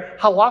prayer,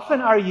 how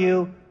often are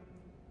you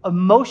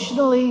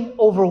emotionally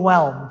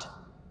overwhelmed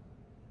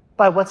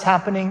by what's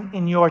happening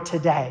in your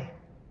today?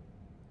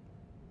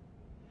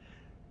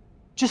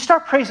 Just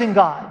start praising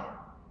God.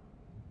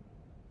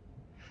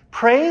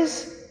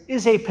 Praise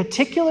is a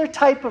particular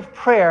type of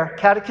prayer,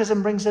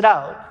 Catechism brings it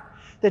out,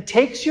 that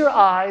takes your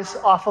eyes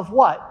off of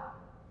what?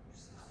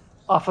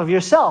 Off of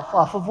yourself.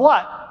 Off of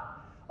what?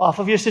 Off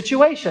of your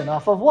situation.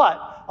 Off of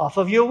what? Off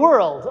of your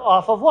world.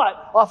 Off of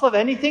what? Off of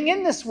anything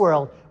in this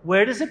world.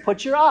 Where does it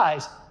put your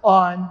eyes?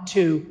 On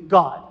to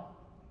God.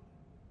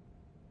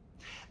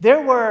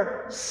 There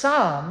were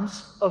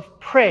psalms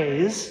of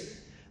praise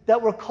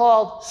that were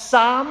called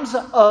Psalms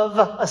of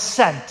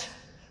Ascent.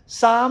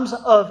 Psalms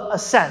of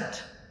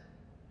Ascent.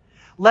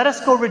 Let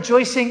us go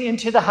rejoicing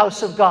into the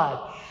house of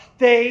God.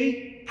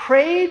 They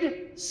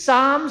prayed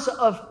psalms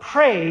of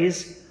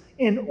praise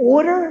in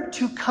order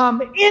to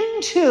come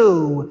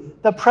into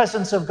the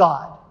presence of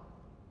God.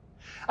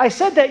 I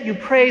said that you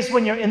praise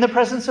when you're in the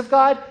presence of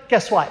God.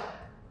 Guess what?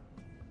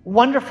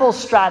 Wonderful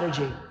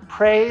strategy.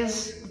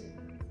 Praise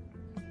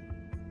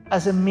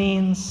as a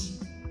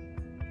means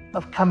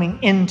of coming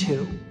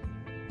into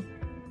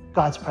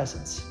God's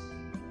presence.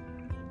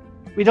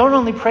 We don't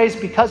only praise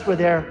because we're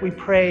there, we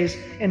praise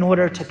in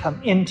order to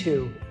come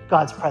into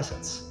God's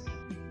presence.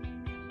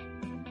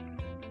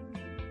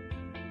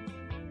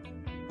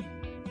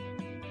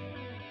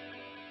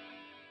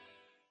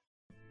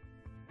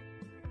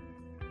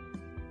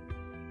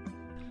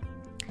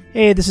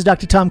 Hey, this is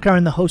Dr. Tom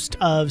Curran, the host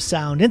of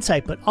Sound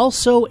Insight, but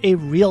also a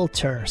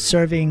realtor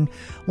serving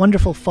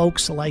wonderful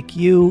folks like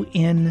you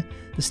in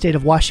the state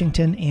of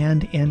Washington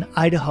and in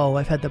Idaho.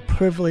 I've had the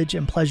privilege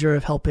and pleasure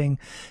of helping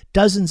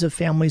dozens of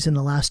families in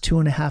the last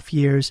 2.5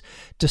 years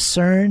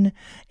discern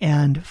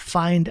and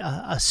find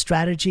a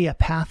strategy, a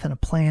path, and a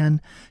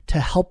plan to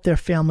help their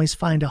families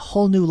find a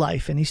whole new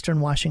life in eastern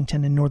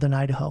Washington and northern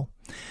Idaho.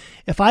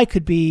 If I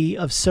could be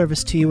of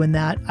service to you in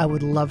that, I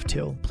would love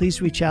to.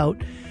 Please reach out.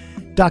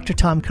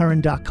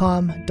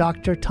 drtomcurran.com,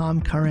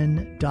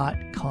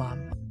 drtomcurran.com.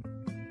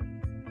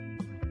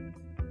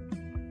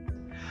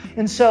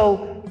 And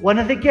so one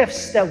of the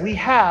gifts that we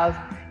have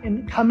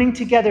in coming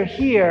together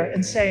here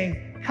and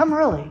saying, come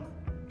early.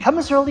 Come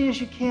as early as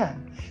you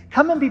can.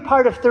 Come and be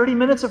part of 30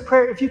 minutes of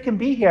prayer if you can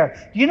be here.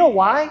 Do you know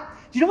why?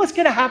 Do you know what's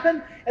going to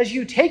happen? As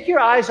you take your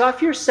eyes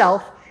off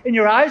yourself and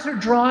your eyes are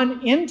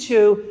drawn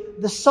into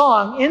the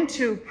song,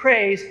 into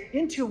praise,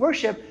 into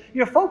worship,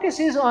 your focus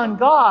is on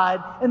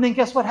God, and then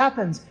guess what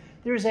happens?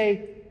 There's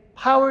a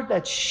power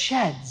that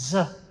sheds.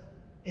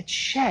 It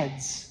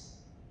sheds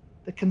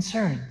the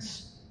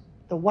concerns,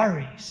 the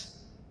worries,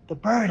 the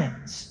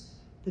burdens,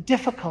 the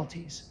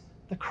difficulties,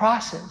 the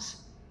crosses.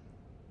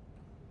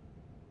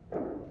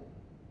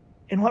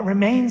 And what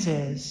remains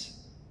is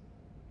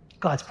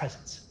God's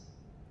presence.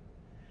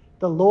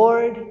 The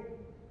Lord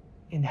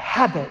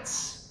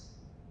inhabits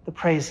the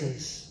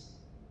praises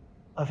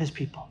of his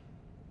people.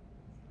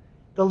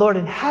 The Lord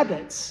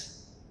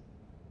inhabits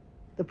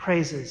the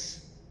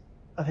praises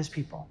of his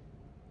people.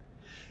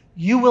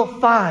 You will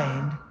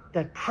find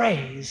that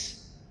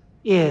praise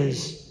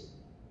is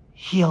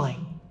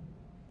healing.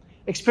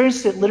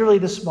 Experienced it literally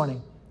this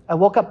morning. I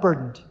woke up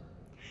burdened.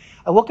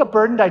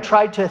 I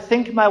tried to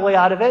think my way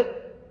out of it.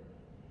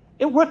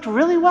 It worked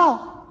really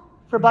well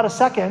for about a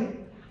second.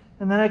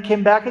 And then I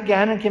came back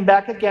again and came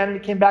back again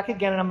and came back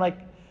again. And I'm like,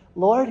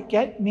 Lord,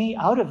 get me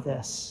out of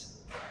this.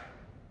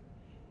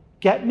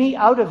 Get me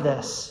out of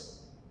this.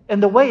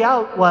 And the way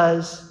out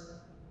was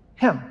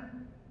him.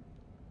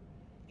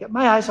 Get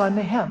my eyes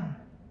onto him.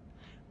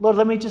 Lord,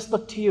 let me just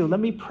look to you. Let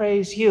me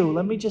praise you.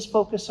 Let me just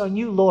focus on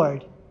you,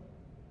 Lord.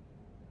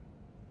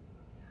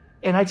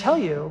 And I tell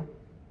you,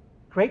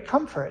 great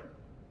comfort,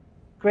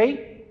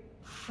 great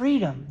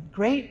freedom,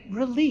 great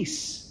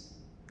release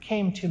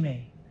came to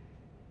me.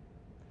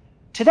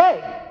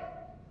 Today.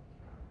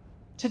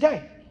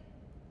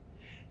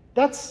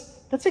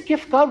 That's a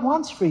gift God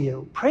wants for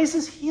you. Praise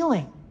is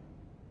healing.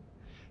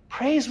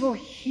 Praise will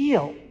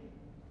heal.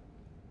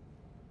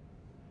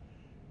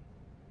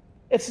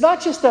 It's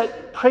not just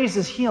that praise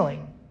is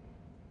healing,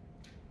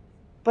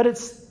 but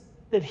it's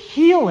that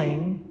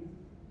healing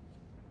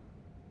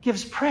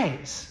gives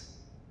praise.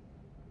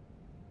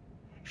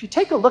 If you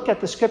take a look at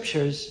the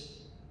scriptures,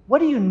 what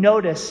do you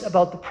notice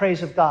about the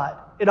praise of God?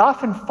 It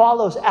often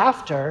follows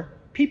after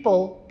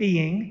people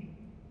being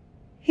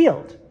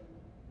healed.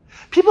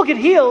 People get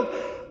healed,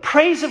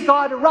 praise of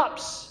God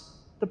erupts.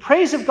 The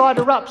praise of God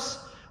erupts.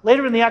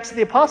 Later in the Acts of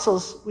the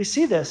Apostles, we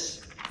see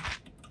this.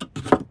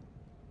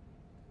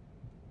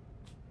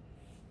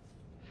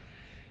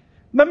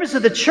 Members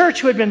of the church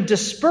who had been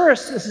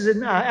dispersed, this is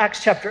in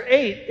Acts chapter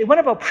 8, they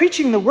went about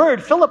preaching the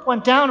word. Philip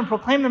went down and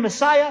proclaimed the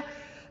Messiah.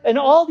 And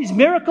all these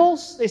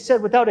miracles, they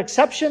said without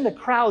exception, the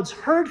crowds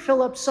heard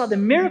Philip, saw the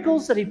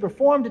miracles that he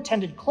performed,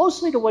 attended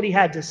closely to what he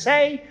had to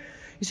say.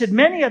 He said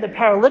many of the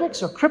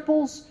paralytics or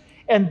cripples,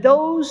 and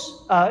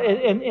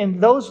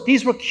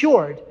these were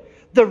cured.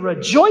 The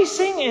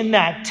rejoicing in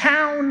that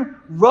town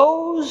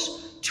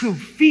rose to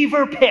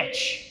fever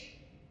pitch.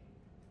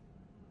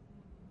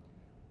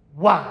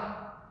 Wow.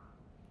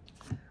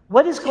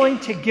 What is going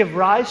to give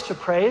rise to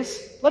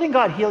praise? Letting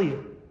God heal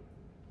you.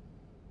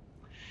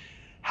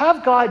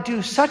 Have God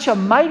do such a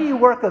mighty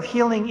work of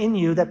healing in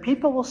you that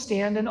people will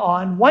stand in awe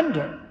and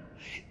wonder.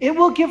 It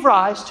will give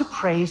rise to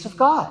praise of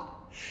God.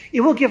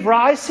 It will give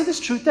rise to this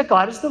truth that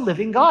God is the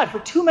living God. For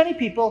too many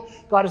people,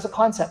 God is a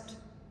concept.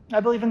 I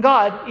believe in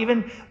God,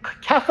 even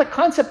Catholic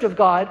concept of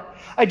God.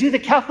 I do the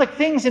Catholic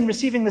things in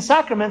receiving the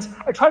sacraments.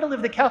 I try to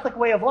live the Catholic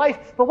way of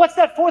life. But what's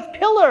that fourth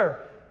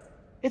pillar?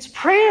 It's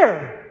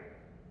prayer.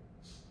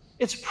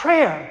 It's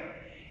prayer.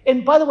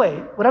 And by the way,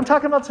 what I'm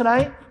talking about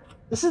tonight,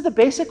 this is the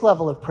basic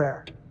level of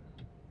prayer.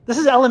 This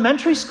is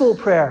elementary school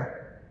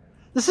prayer.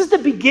 This is the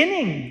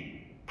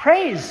beginning.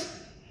 Praise.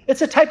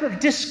 It's a type of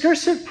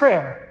discursive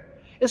prayer.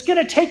 It's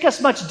going to take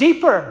us much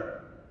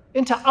deeper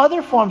into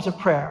other forms of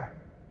prayer.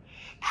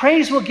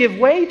 Praise will give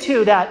way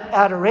to that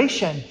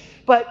adoration,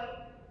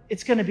 but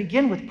it's going to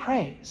begin with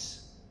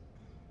praise.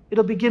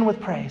 It'll begin with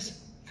praise.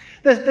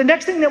 The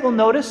next thing that we'll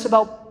notice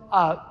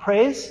about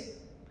praise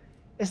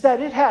is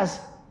that it has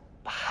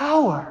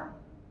power.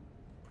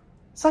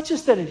 It's not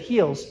just that it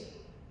heals.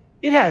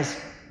 It has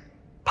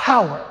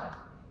power.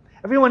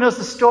 Everyone knows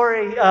the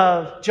story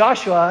of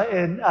Joshua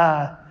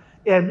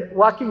and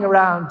walking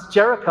around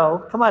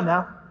Jericho. Come on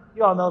now.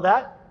 You all know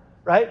that,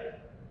 right?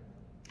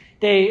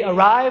 They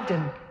arrived,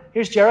 and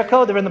here's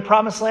Jericho. They're in the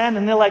promised land,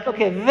 and they're like,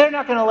 okay, they're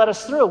not going to let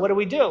us through. What do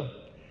we do?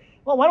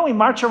 Well, why don't we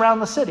march around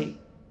the city?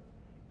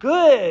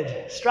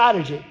 Good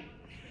strategy.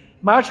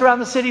 March around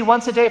the city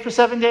once a day for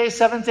 7 days.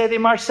 Seventh day, they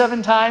march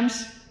 7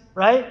 times,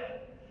 right?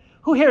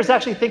 Who here is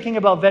actually thinking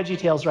about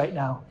VeggieTales right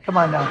now? Come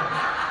on now.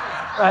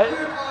 Right?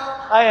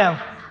 I am.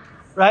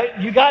 Right?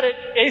 You got it.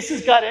 Ace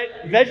has got it.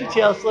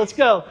 VeggieTales, let's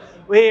go.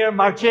 We are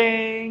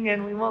marching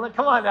and we want to,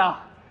 come on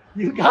now.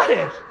 You got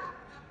it.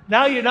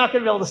 Now you're not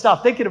going to be able to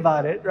stop thinking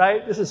about it,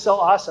 right? This is so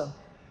awesome.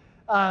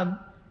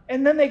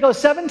 And then they go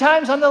 7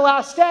 times on the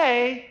last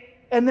day.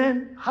 And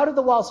then how did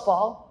the walls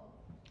fall?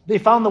 They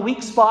found the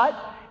weak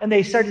spot and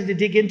they started to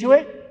dig into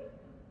it.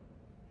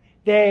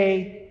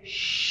 They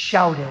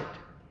shouted.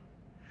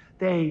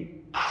 They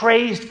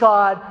praised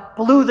God,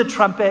 blew the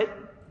trumpet.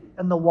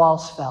 and the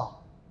walls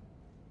fell.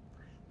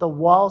 The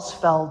walls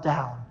fell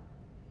down.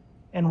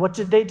 And what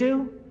did they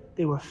do?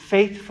 They were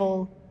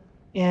faithful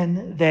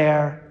in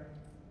their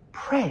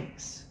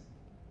praise.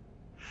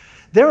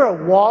 There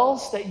are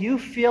walls that you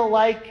feel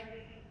like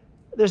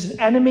there's an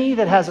enemy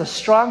that has a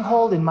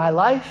stronghold in my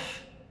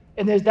life,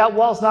 and that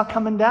wall's not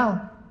coming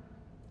down.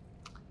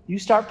 You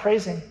start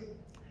praising.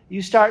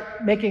 You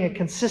start making a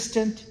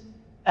consistent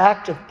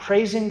act of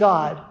praising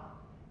God,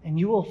 and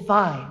you will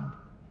find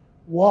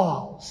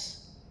walls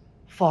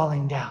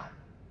falling down.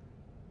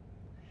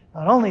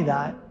 Not only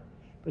that,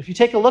 but if you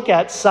take a look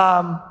at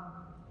Psalm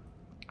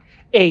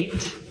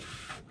 8,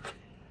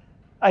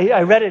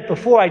 I read it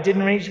before. I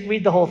didn't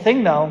read the whole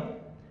thing, though.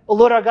 O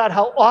Lord our God,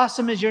 how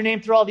awesome is your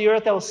name through all the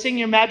earth. I will sing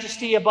your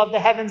majesty above the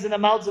heavens in the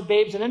mouths of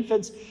babes and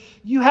infants.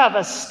 You have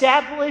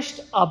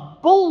established a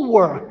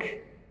bulwark.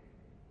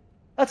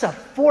 That's a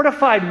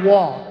fortified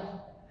wall.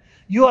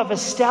 You have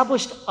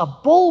established a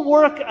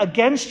bulwark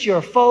against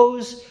your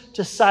foes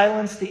to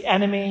silence the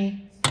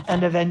enemy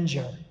and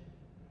avenger.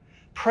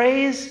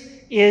 Praise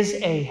is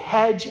a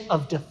hedge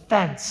of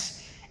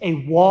defense, a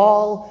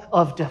wall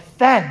of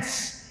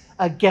defense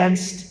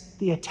against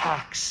the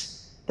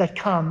attacks that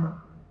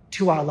come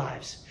to our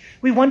lives.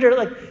 We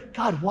wonder,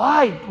 God,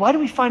 why? Why do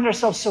we find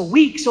ourselves so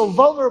weak, so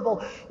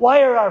vulnerable?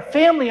 Why are our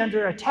family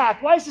under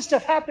attack? Why is this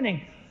stuff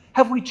happening?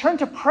 Have we turned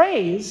to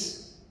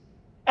praise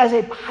as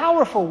a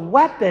powerful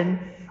weapon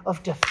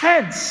of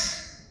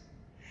defense?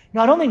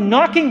 Not only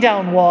knocking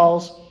down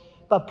walls,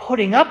 but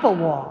putting up a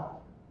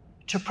wall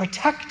to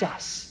protect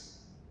us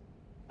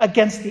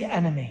against the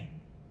enemy.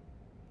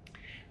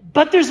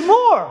 But there's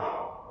more.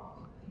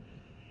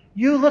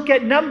 You look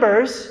at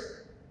Numbers,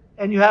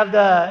 and you have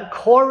the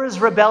Korah's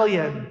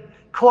rebellion.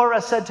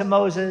 Korah said to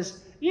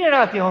Moses, you're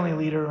not the only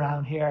leader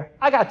around here.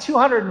 I got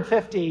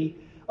 250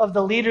 of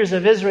the leaders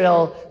of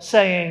Israel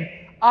saying,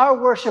 our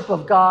worship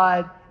of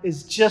God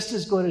is just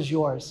as good as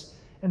yours.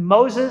 And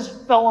Moses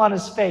fell on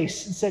his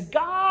face and said,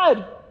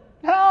 God,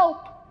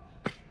 help.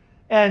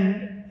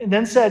 And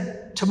then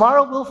said,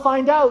 tomorrow we'll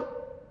find out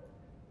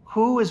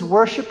who is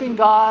worshiping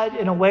God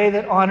in a way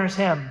that honors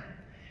him.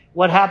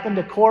 What happened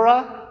to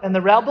Korah and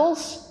the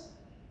rebels?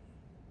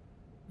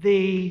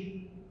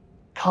 The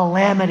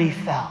calamity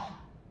fell.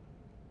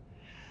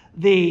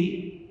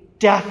 The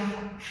death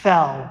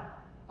fell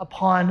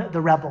upon the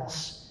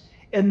rebels.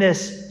 And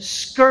this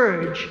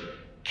scourge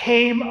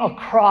came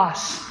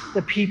across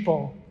the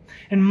people.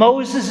 And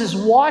Moses is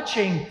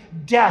watching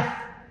death,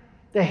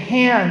 the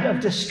hand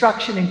of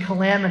destruction and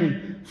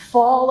calamity,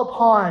 fall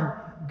upon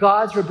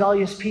God's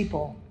rebellious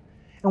people.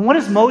 And what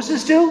does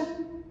Moses do?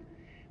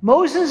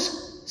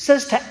 Moses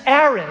says to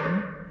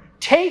Aaron,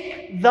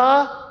 take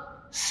the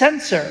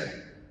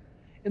censer.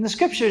 In the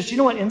scriptures, do you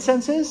know what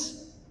incense is?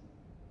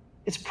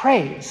 It's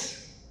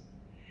praise.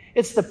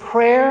 It's the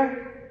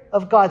prayer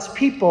of God's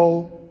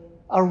people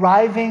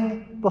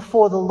arriving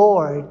before the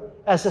Lord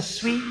as a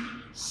sweet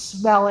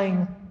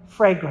smelling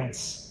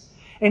fragrance.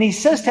 And he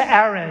says to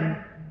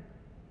Aaron,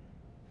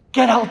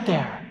 get out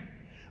there.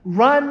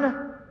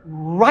 Run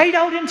right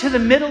out into the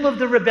middle of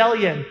the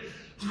rebellion.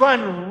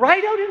 Run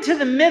right out into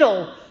the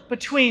middle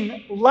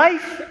between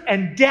life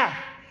and death.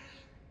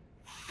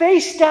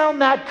 Face down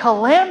that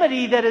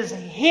calamity that is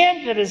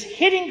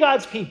hitting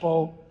God's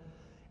people,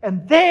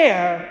 and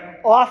there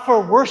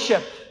offer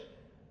worship.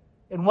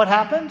 And what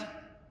happened?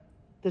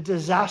 The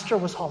disaster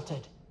was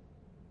halted.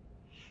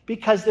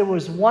 Because there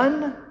was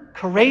one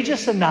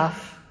courageous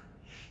enough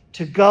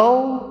to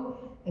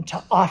go and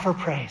to offer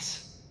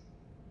praise.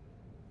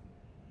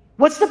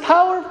 What's the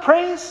power of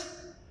praise?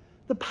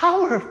 The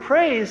power of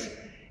praise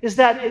is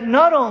that it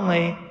not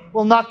only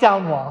will knock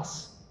down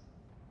walls,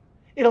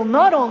 it'll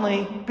not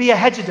only be a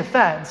hedge of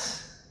defense,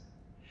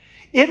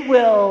 it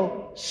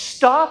will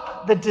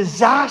stop the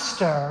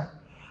disaster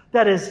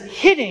that is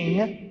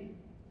hitting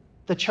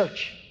the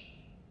church.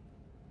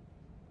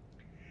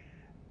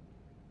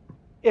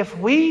 I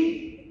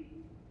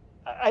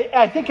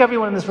think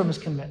everyone in this room is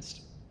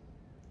convinced.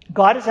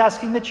 God is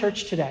asking the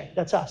church today,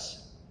 that's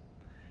us,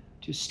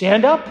 to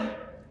stand up,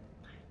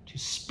 to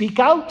speak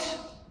out,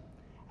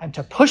 and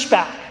to push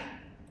back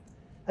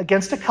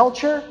against a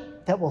culture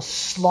that will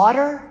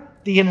slaughter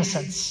the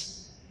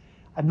innocents.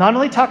 I'm not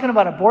only talking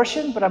about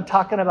abortion, but I'm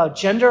talking about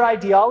gender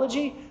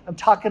ideology. I'm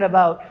talking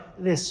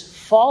about this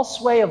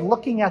false way of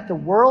looking at the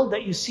world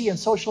that you see in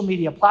social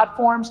media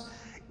platforms.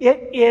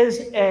 It is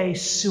a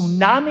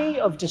tsunami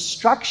of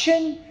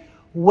destruction.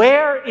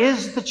 Where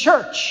is the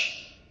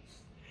church?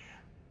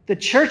 The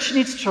church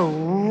needs to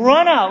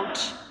run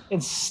out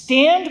and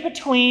stand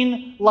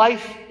between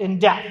life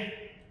and death.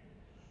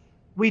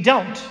 We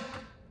don't.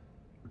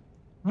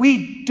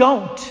 We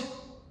don't.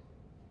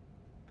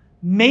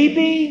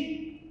 Maybe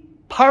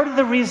part of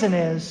the reason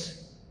is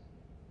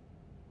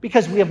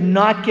because we have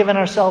not given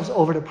ourselves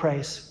over to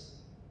praise.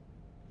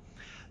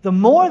 The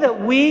more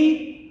that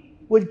we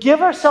would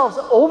give ourselves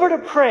over to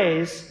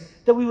praise,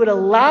 that we would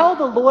allow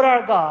the Lord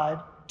our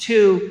God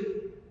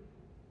to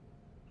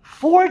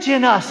forge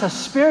in us a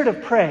spirit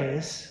of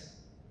praise,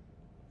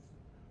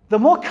 the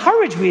more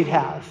courage we'd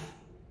have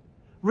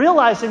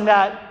realizing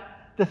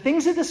that the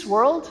things of this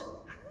world,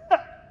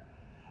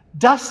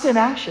 dust and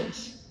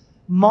ashes,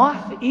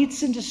 moth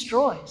eats and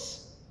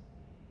destroys.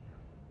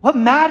 What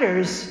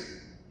matters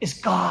is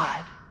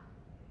God,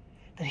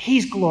 that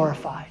he's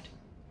glorified.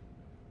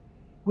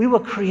 We were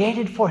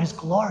created for his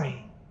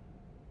glory.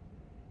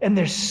 And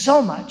there's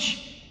so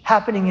much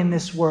happening in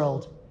this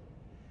world,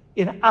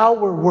 in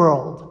our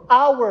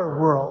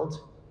world,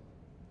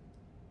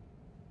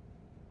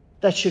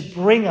 that should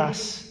bring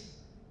us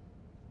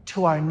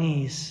to our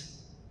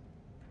knees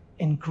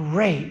in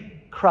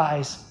great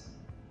cries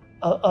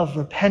of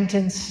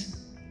repentance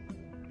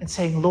and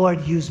saying,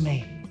 Lord, use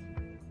me.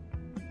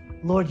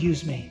 Lord,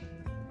 use me.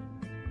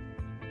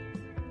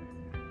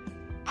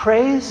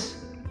 Praise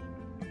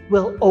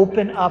will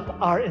open up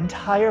our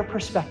entire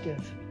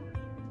perspective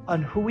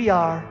on who we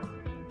are,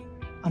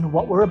 on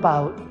what we're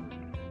about,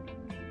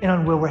 and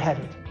on where we're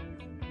headed.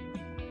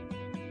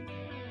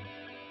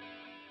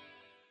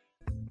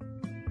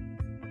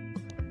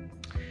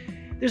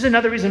 There's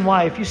another reason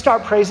why. If you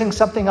start praising,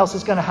 something else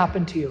is going to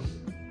happen to you.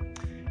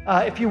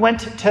 If you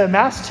went to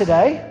Mass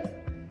today,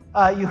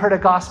 you heard a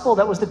gospel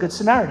that was the Good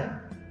Samaritan,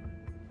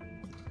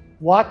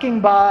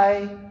 walking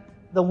by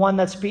the one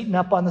that's beaten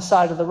up on the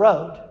side of the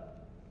road.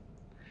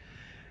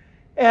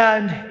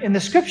 And in the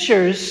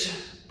scriptures,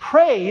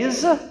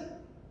 praise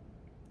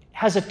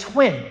has a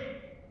twin.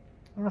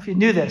 I don't know if you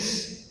knew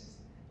this.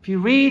 If you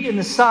read in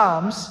the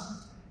Psalms,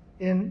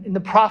 in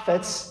the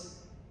prophets,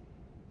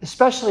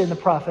 especially in the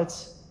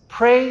prophets,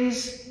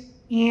 praise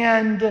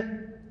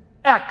and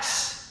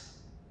X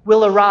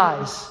will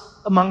arise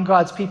among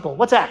God's people.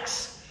 What's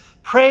X?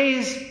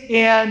 Praise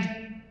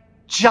and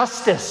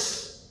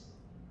justice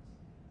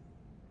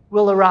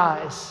will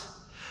arise.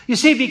 You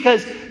see,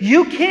 because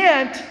you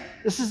can't,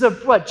 this is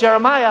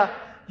Jeremiah,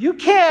 you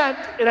can't,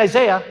 in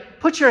Isaiah,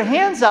 put your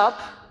hands up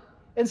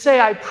and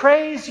say, I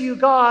praise you,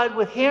 God,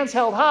 with hands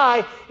held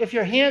high, if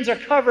your hands are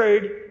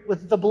covered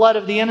with the blood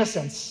of the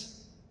innocents.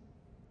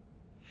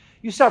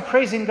 You start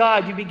praising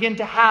God, you begin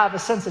to have a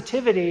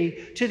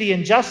sensitivity to the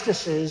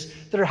injustices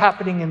that are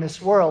happening in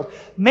this world.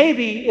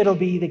 Maybe it'll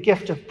be the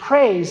gift of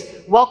praise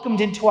welcomed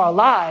into our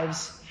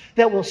lives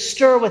that will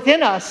stir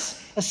within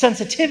us a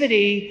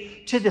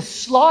sensitivity to the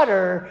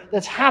slaughter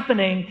that's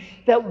happening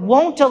that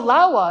won't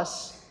allow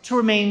us to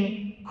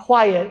remain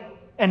quiet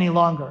any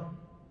longer.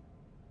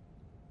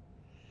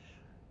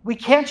 We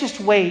can't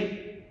just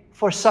wait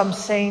for some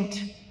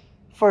saint,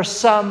 for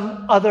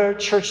some other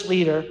church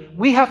leader.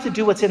 We have to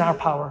do what's in our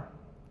power.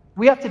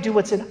 We have to do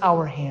what's in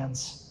our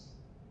hands.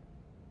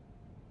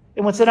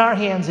 And what's in our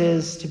hands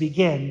is, to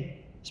begin,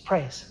 is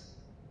praise.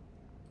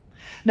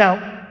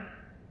 Now,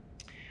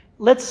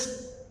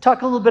 let's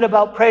talk a little bit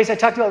about praise. I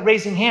talked about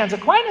raising hands.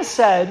 Aquinas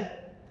said,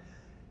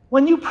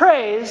 when you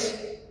praise,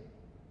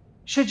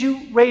 should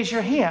you raise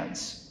your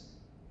hands?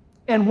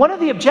 And one of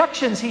the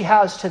objections he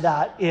has to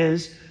that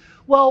is,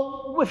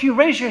 well, if you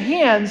raise your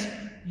hands,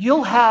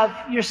 you'll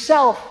have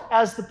yourself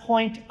as the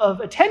point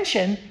of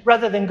attention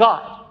rather than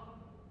God.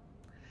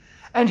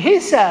 And he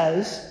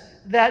says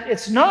that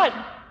it's not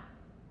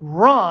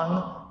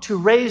wrong to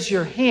raise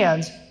your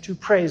hands to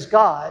praise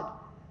God.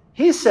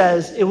 He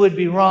says it would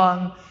be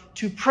wrong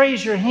to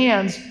praise your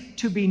hands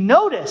to be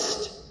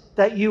noticed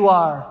that you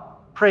are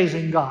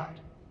praising God.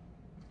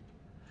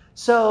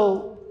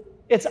 So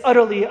it's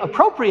utterly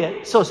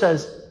appropriate, so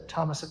says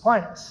Thomas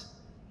Aquinas,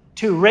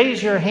 to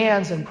raise your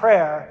hands in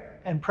prayer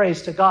and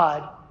praise to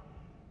God,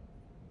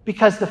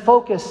 because the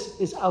focus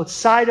is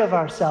outside of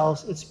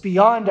ourselves, it's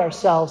beyond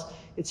ourselves,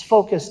 it's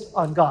focused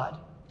on God.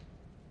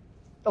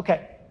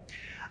 Okay,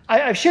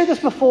 I've shared this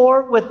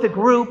before with the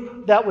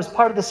group that was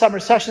part of the summer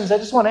sessions. I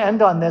just want to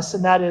end on this,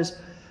 and that is,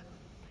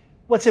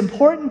 what's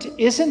important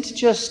isn't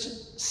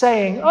just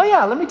saying, oh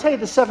yeah, let me tell you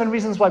the 7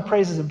 reasons why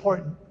praise is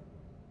important,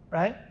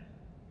 right?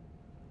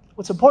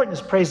 What's important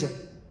is praising.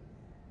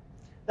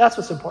 That's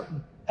what's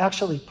important,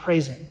 actually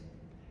praising.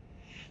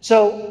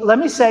 So let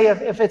me say,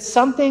 if it's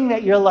something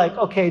that you're like,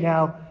 okay,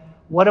 now,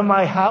 what do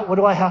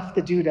I have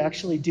to do to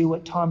actually do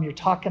what, Tom, you're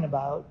talking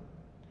about?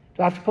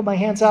 Do I have to put my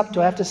hands up?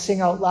 Do I have to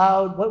sing out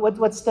loud?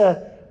 What's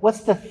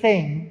the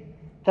thing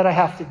that I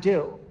have to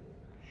do?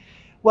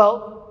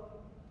 Well,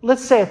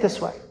 let's say it this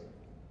way.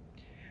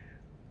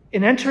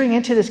 In entering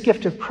into this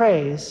gift of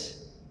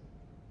praise,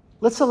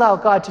 let's allow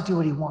God to do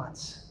what he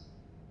wants.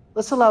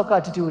 Let's allow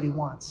God to do what he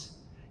wants.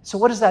 So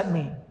what does that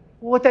mean?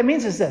 Well, what that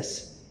means is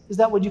this, is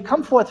that when you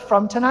come forth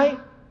from tonight,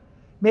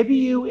 maybe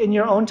you, in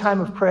your own time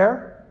of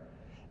prayer,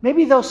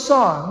 maybe those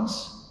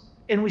songs,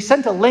 and we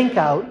sent a link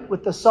out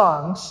with the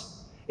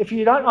songs. If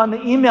you're not on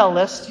the email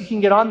list, you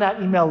can get on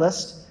that email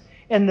list.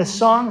 And the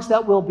songs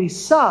that will be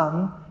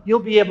sung, you'll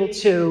be able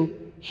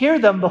to hear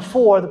them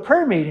before the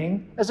prayer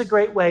meeting as a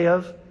great way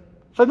of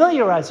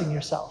familiarizing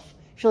yourself,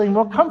 feeling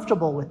more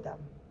comfortable with them.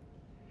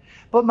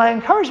 But my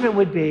encouragement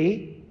would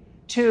be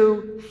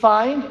to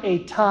find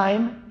a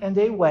time and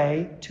a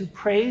way to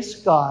praise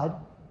God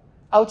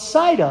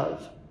outside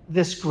of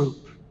this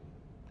group,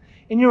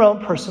 in your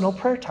own personal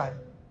prayer time.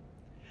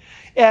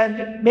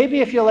 And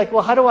maybe if you're like,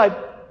 well, how do I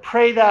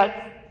pray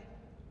that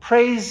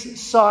praise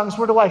songs,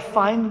 where do I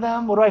find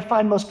them? What do I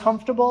find most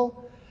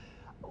comfortable?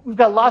 We've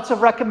got lots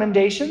of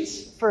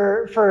recommendations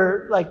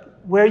for like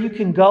where you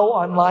can go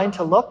online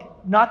to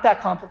look. Not that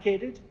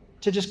complicated,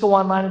 to just go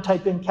online and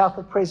type in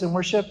Catholic Praise and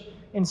Worship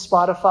in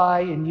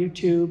Spotify and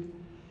YouTube,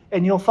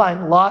 and you'll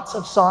find lots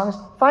of songs.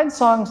 Find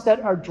songs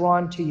that are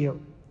drawn to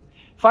you.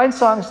 Find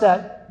songs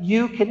that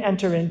you can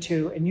enter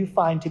into and you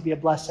find to be a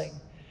blessing.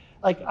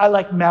 Like, I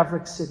like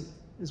Maverick City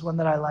is one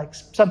that I like.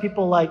 Some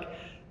people like,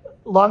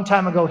 a long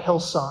time ago,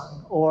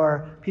 Hillsong,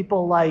 or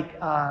people like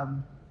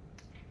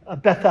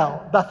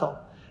Bethel.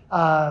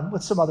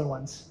 What's some other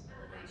ones?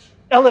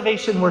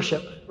 Elevation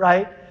Worship,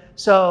 right?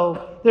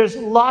 So there's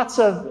lots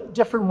of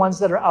different ones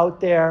that are out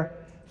there.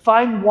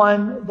 Find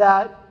one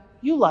that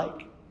you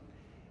like.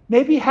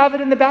 Maybe have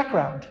it in the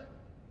background.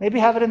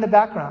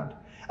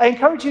 I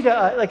encourage you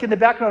to, like in the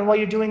background while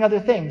you're doing other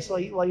things,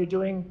 while you're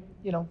doing,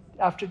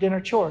 after dinner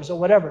chores or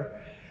whatever.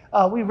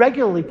 We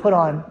regularly put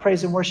on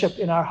praise and worship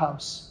in our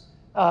house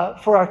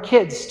for our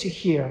kids to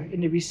hear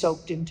and to be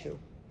soaked into.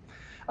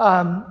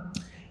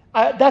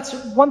 That's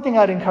one thing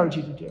I'd encourage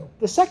you to do.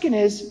 The second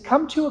is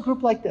come to a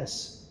group like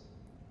this.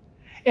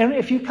 And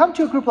if you come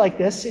to a group like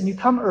this and you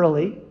come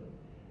early,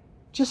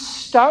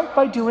 just start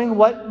by doing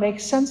what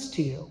makes sense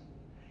to you.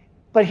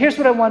 But here's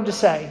what I wanted to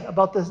say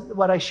about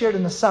what I shared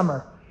in the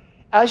summer.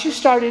 As you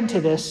start into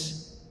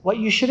this, what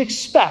you should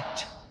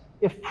expect,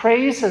 if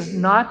praise has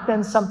not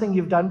been something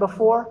you've done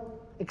before,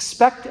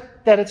 expect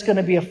that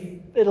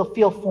it'll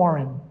feel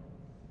foreign.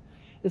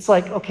 It's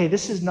like, okay,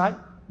 this is not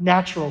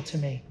natural to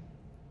me.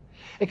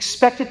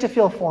 Expect it to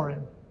feel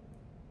foreign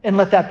and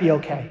let that be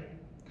okay.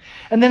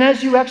 And then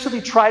as you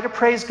actually try to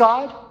praise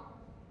God,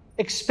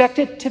 expect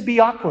it to be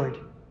awkward.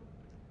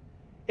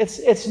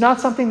 It's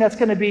not something that's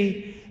going to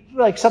be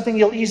like something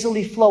you'll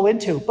easily flow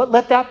into, but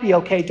let that be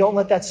okay. Don't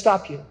let that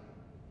stop you.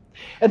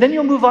 And then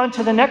you'll move on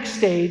to the next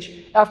stage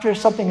after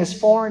something is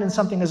foreign and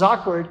something is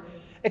awkward.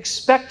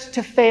 Expect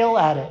to fail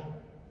at it.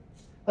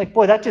 Like,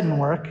 boy, that didn't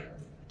work.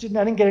 I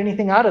didn't get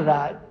anything out of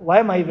that. Why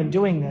am I even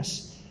doing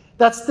this?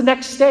 That's the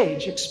next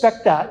stage.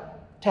 Expect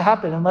that to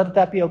happen and let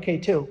that be okay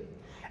too.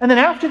 And then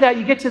after that,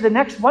 you get to the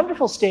next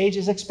wonderful stage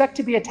is expect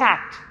to be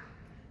attacked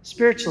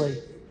spiritually.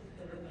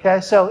 Okay,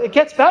 so it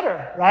gets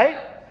better, right?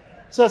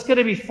 So it's going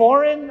to be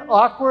foreign,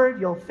 awkward,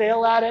 you'll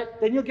fail at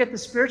it. Then you'll get the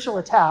spiritual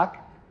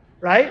attack,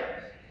 right?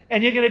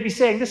 And you're going to be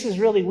saying, this is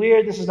really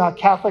weird. This is not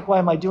Catholic. Why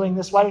am I doing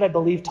this? Why did I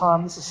believe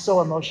Tom? This is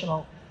so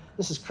emotional.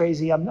 This is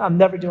crazy. I'm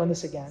never doing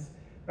this again,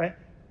 right?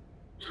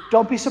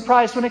 Don't be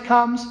surprised when it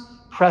comes.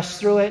 Press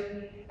through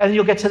it. And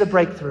you'll get to the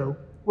breakthrough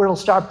where it'll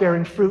start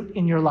bearing fruit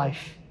in your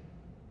life.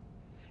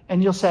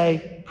 And you'll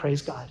say,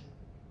 praise God.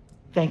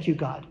 Thank you,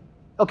 God.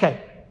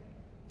 Okay.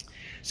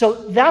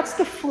 So that's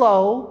the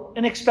flow,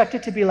 and expect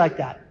it to be like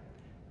that.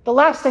 The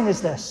last thing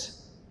is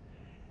this.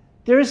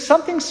 There is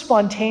something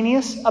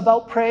spontaneous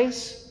about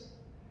praise,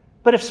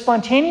 but if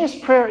spontaneous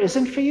prayer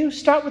isn't for you,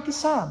 start with the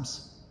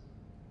Psalms.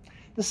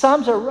 The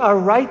Psalms are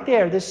right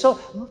there.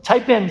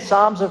 Type in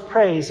Psalms of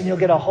praise, and you'll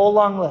get a whole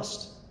long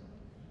list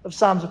of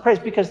Psalms of praise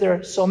because there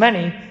are so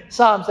many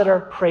Psalms that are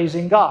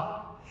praising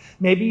God.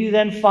 Maybe you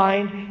then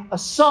find a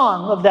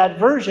song of that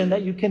version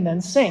that you can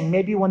then sing.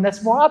 Maybe one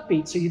that's more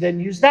upbeat, so you then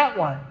use that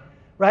one.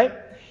 Right?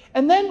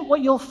 And then what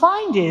you'll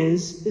find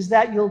is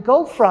that you'll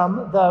go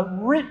from the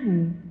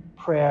written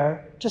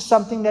prayer to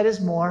something that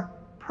is more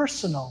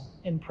personal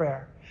in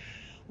prayer.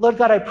 Lord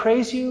God, I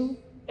praise you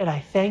and I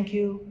thank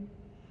you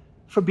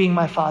for being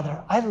my Father.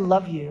 I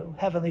love you,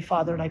 Heavenly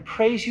Father, and I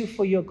praise you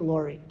for your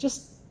glory.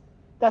 Just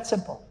that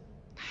simple.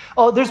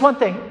 Oh, there's one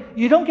thing.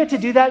 You don't get to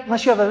do that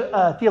unless you have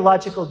a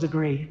theological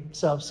degree.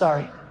 So,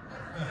 sorry.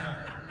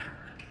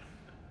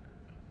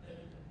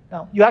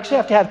 No, you actually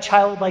have to have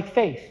childlike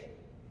faith.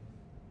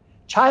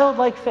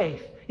 Childlike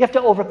faith. You have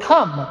to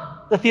overcome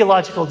the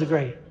theological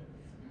degree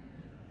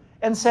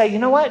and say, you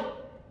know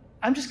what?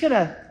 I'm just going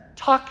to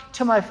talk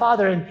to my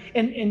Father.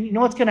 And you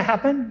know what's going to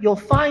happen? You'll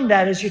find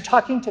that as you're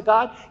talking to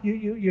God,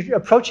 you're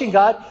approaching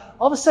God,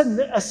 all of a sudden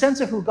a sense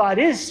of who God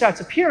is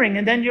starts appearing,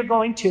 and then you're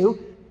going to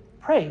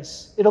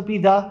praise. It'll be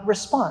the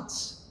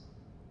response.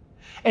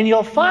 And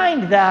you'll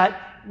find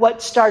that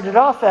what started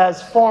off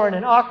as foreign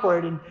and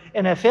awkward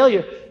and a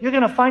failure, you're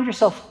going to find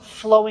yourself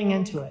flowing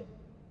into it.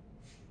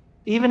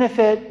 Even if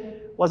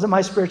it wasn't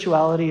my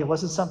spirituality, it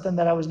wasn't something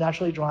that I was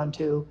naturally drawn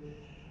to,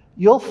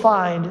 you'll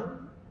find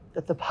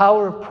that the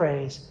power of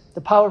praise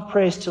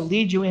to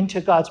lead you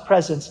into God's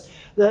presence,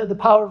 the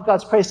power of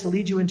God's praise to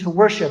lead you into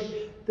worship,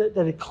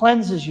 that it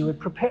cleanses you, it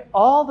prepares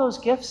all those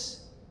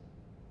gifts,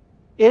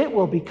 it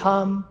will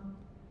become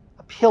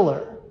a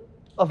pillar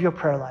of your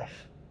prayer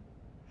life.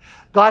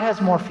 God has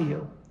more for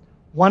you.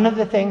 One of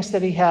the things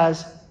that he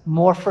has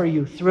more for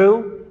you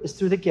is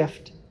through the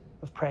gift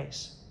of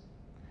praise.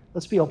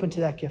 Let's be open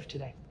to that gift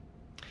today.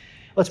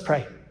 Let's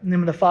pray. In the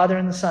name of the Father,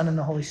 and the Son, and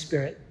the Holy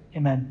Spirit.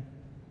 Amen.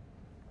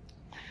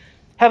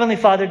 Heavenly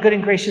Father, good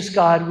and gracious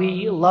God,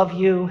 we love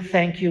you,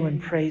 thank you, and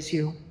praise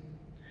you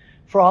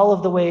for all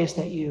of the ways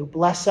that you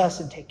bless us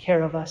and take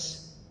care of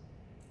us.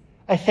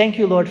 I thank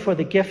you, Lord, for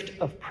the gift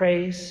of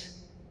praise.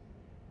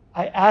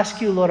 I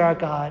ask you, Lord our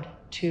God,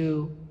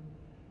 to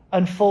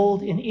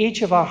unfold in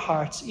each of our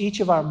hearts, each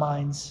of our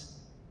minds,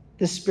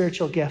 this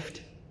spiritual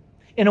gift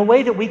in a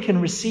way that we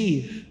can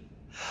receive.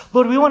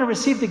 Lord, we want to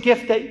receive the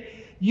gift that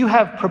you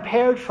have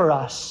prepared for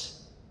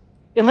us.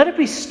 And let it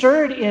be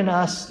stirred in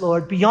us,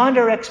 Lord, beyond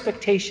our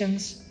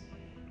expectations,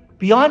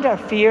 beyond our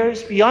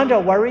fears, beyond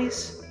our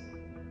worries.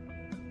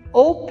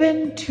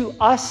 Open to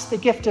us the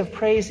gift of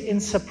praise in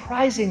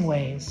surprising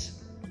ways.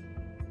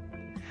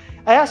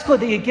 I ask,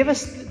 Lord, that you give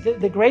us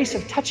the grace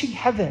of touching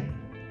heaven,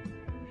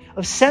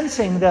 of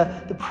sensing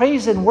the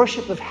praise and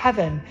worship of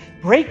heaven,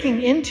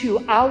 breaking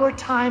into our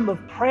time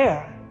of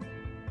prayer.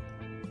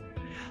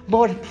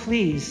 Lord,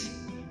 please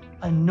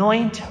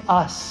anoint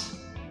us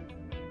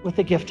with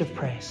the gift of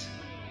praise.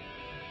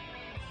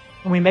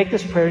 And we make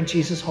this prayer in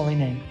Jesus' holy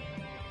name.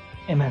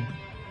 Amen.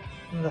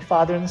 In the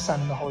Father, and the Son,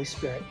 and the Holy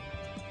Spirit.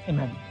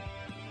 Amen.